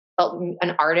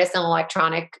artist in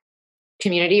electronic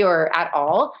community or at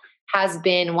all has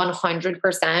been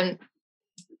 100%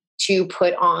 to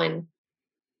put on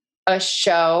a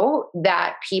show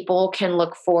that people can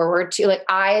look forward to. Like,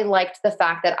 I liked the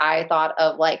fact that I thought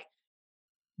of like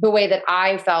the way that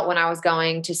I felt when I was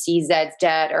going to see Zed's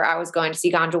Dead, or I was going to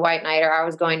see Ganja White Night, or I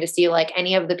was going to see like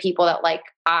any of the people that like,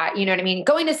 you know what I mean?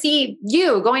 Going to see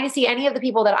any of the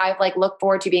people that I've like looked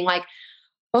forward to being like,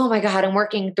 oh my God, I'm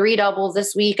working 3 doubles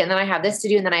this week. And then I have this to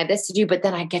do. And then I have this to do, but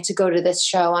then I get to go to this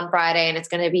show on Friday and it's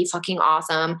going to be fucking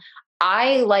awesome.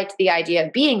 I liked the idea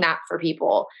of being that for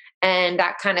people. And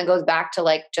that kind of goes back to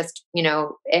like, just,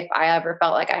 if I ever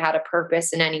felt like I had a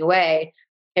purpose in any way,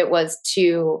 it was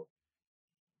to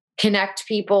connect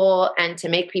people and to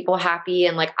make people happy.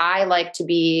 And like, I like to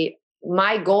be,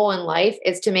 my goal in life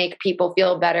is to make people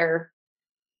feel better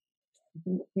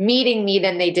meeting me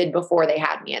than they did before they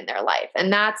had me in their life.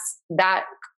 And that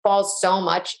falls so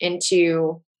much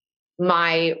into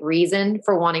my reason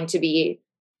for wanting to be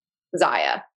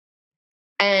Zaya.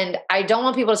 And I don't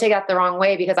want people to take that the wrong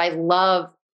way, because I love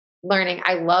learning.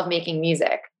 I love making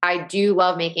music. I do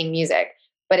love making music.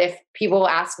 But if people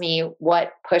ask me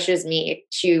what pushes me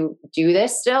to do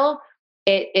this still,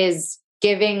 it is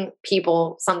giving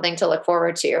people something to look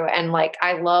forward to. And like,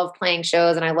 I love playing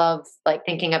shows, and I love like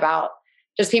thinking about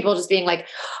just people just being like,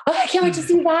 oh, I can't wait to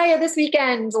see Zaya this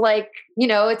weekend. Like,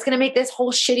 it's going to make this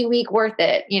whole shitty week worth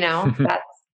it.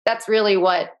 That's really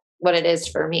what it is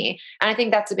for me. And I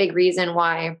think that's a big reason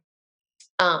why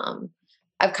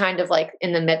I've kind of like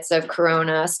in the midst of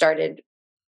Corona started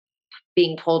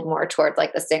being pulled more towards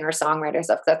like the singer-songwriter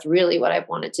stuff. That's really what I've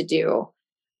wanted to do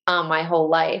my whole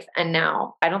life. And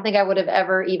now I don't think I would have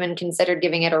ever even considered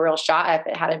giving it a real shot if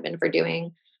it hadn't been for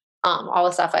doing all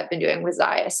the stuff I've been doing with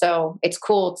Zaya. So it's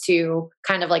cool to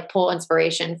kind of like pull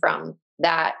inspiration from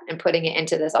that and putting it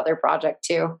into this other project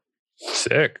too.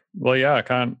 Sick. Well, yeah, I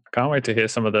can't wait to hear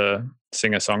some of the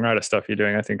singer-songwriter stuff you're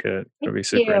doing. I think it'll be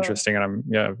super interesting.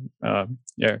 And I'm,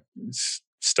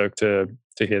 stoked to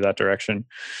hear that direction.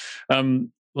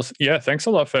 Well, yeah, thanks a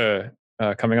lot for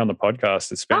coming on the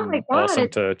podcast. It's been awesome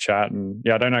to chat. And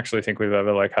yeah, I don't actually think we've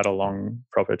ever like had a long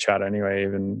proper chat anyway,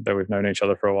 even though we've known each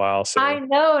other for a while. So I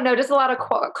know, no, just a lot of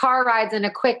car rides and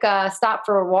a quick stop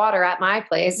for water at my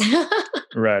place.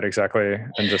 Right, exactly.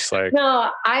 And just like, no,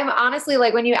 I'm honestly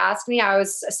like, when you asked me, I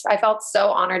felt so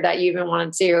honored that you even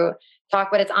wanted to talk,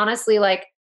 but it's honestly like,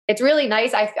 it's really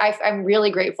nice. I'm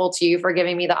really grateful to you for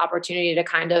giving me the opportunity to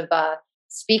kind of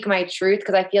speak my truth.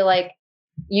 Cause I feel like,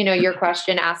 you know, your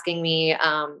question asking me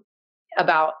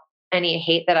about any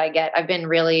hate that I get, I've been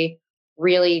really,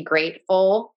 really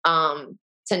grateful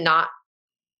to not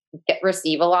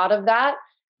receive a lot of that.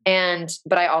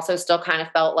 But I also still kind of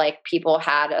felt like people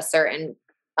had a certain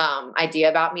idea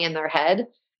about me in their head.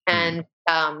 And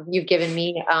you've given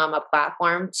me a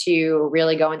platform to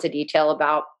really go into detail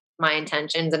about my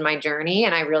intentions and my journey.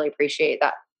 And I really appreciate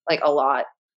that like a lot.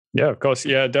 Yeah, of course.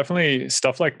 Yeah, definitely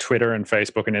stuff like Twitter and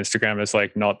Facebook and Instagram is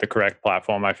like not the correct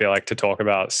platform, I feel like, to talk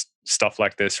about stuff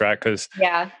like this, right? Because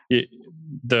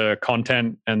the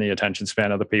content and the attention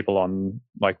span of the people on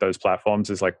like those platforms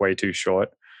is like way too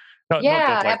short. I'm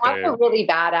also really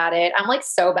bad at it. I'm like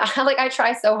so bad. Like I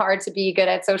try so hard to be good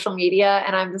at social media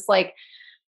and I'm just like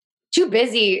too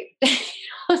busy.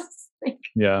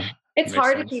 It's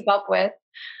hard to keep up with.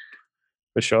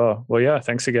 For sure. Well, yeah,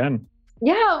 thanks again.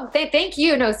 Yeah, thank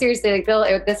you. No, seriously, like, Bill,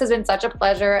 this has been such a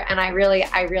pleasure. And I really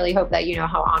hope that you know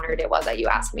how honored it was that you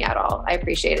asked me at all. I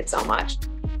appreciate it so much.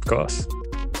 Of course.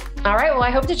 All right. Well, I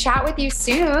hope to chat with you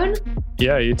soon.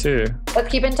 Yeah, you too. Let's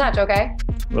keep in touch, okay?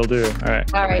 Will do. All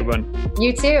right. All right. Good one.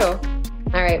 You too.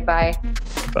 All right. Bye.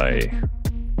 Bye.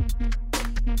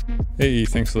 Hey,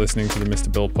 thanks for listening to the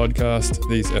Mr. Bill podcast.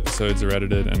 These episodes are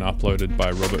edited and uploaded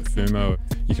by Robert Fumo.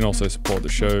 You can also support the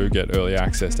show, get early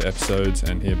access to episodes,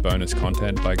 and hear bonus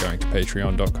content by going to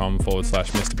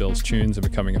patreon.com/Mr. Bill's Tunes and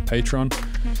becoming a patron.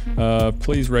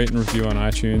 Please rate and review on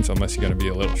iTunes unless you're going to be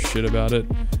a little shit about it.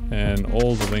 And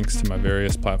all the links to my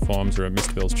various platforms are at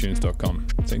MrBillsTunes.com.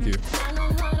 Thank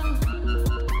you.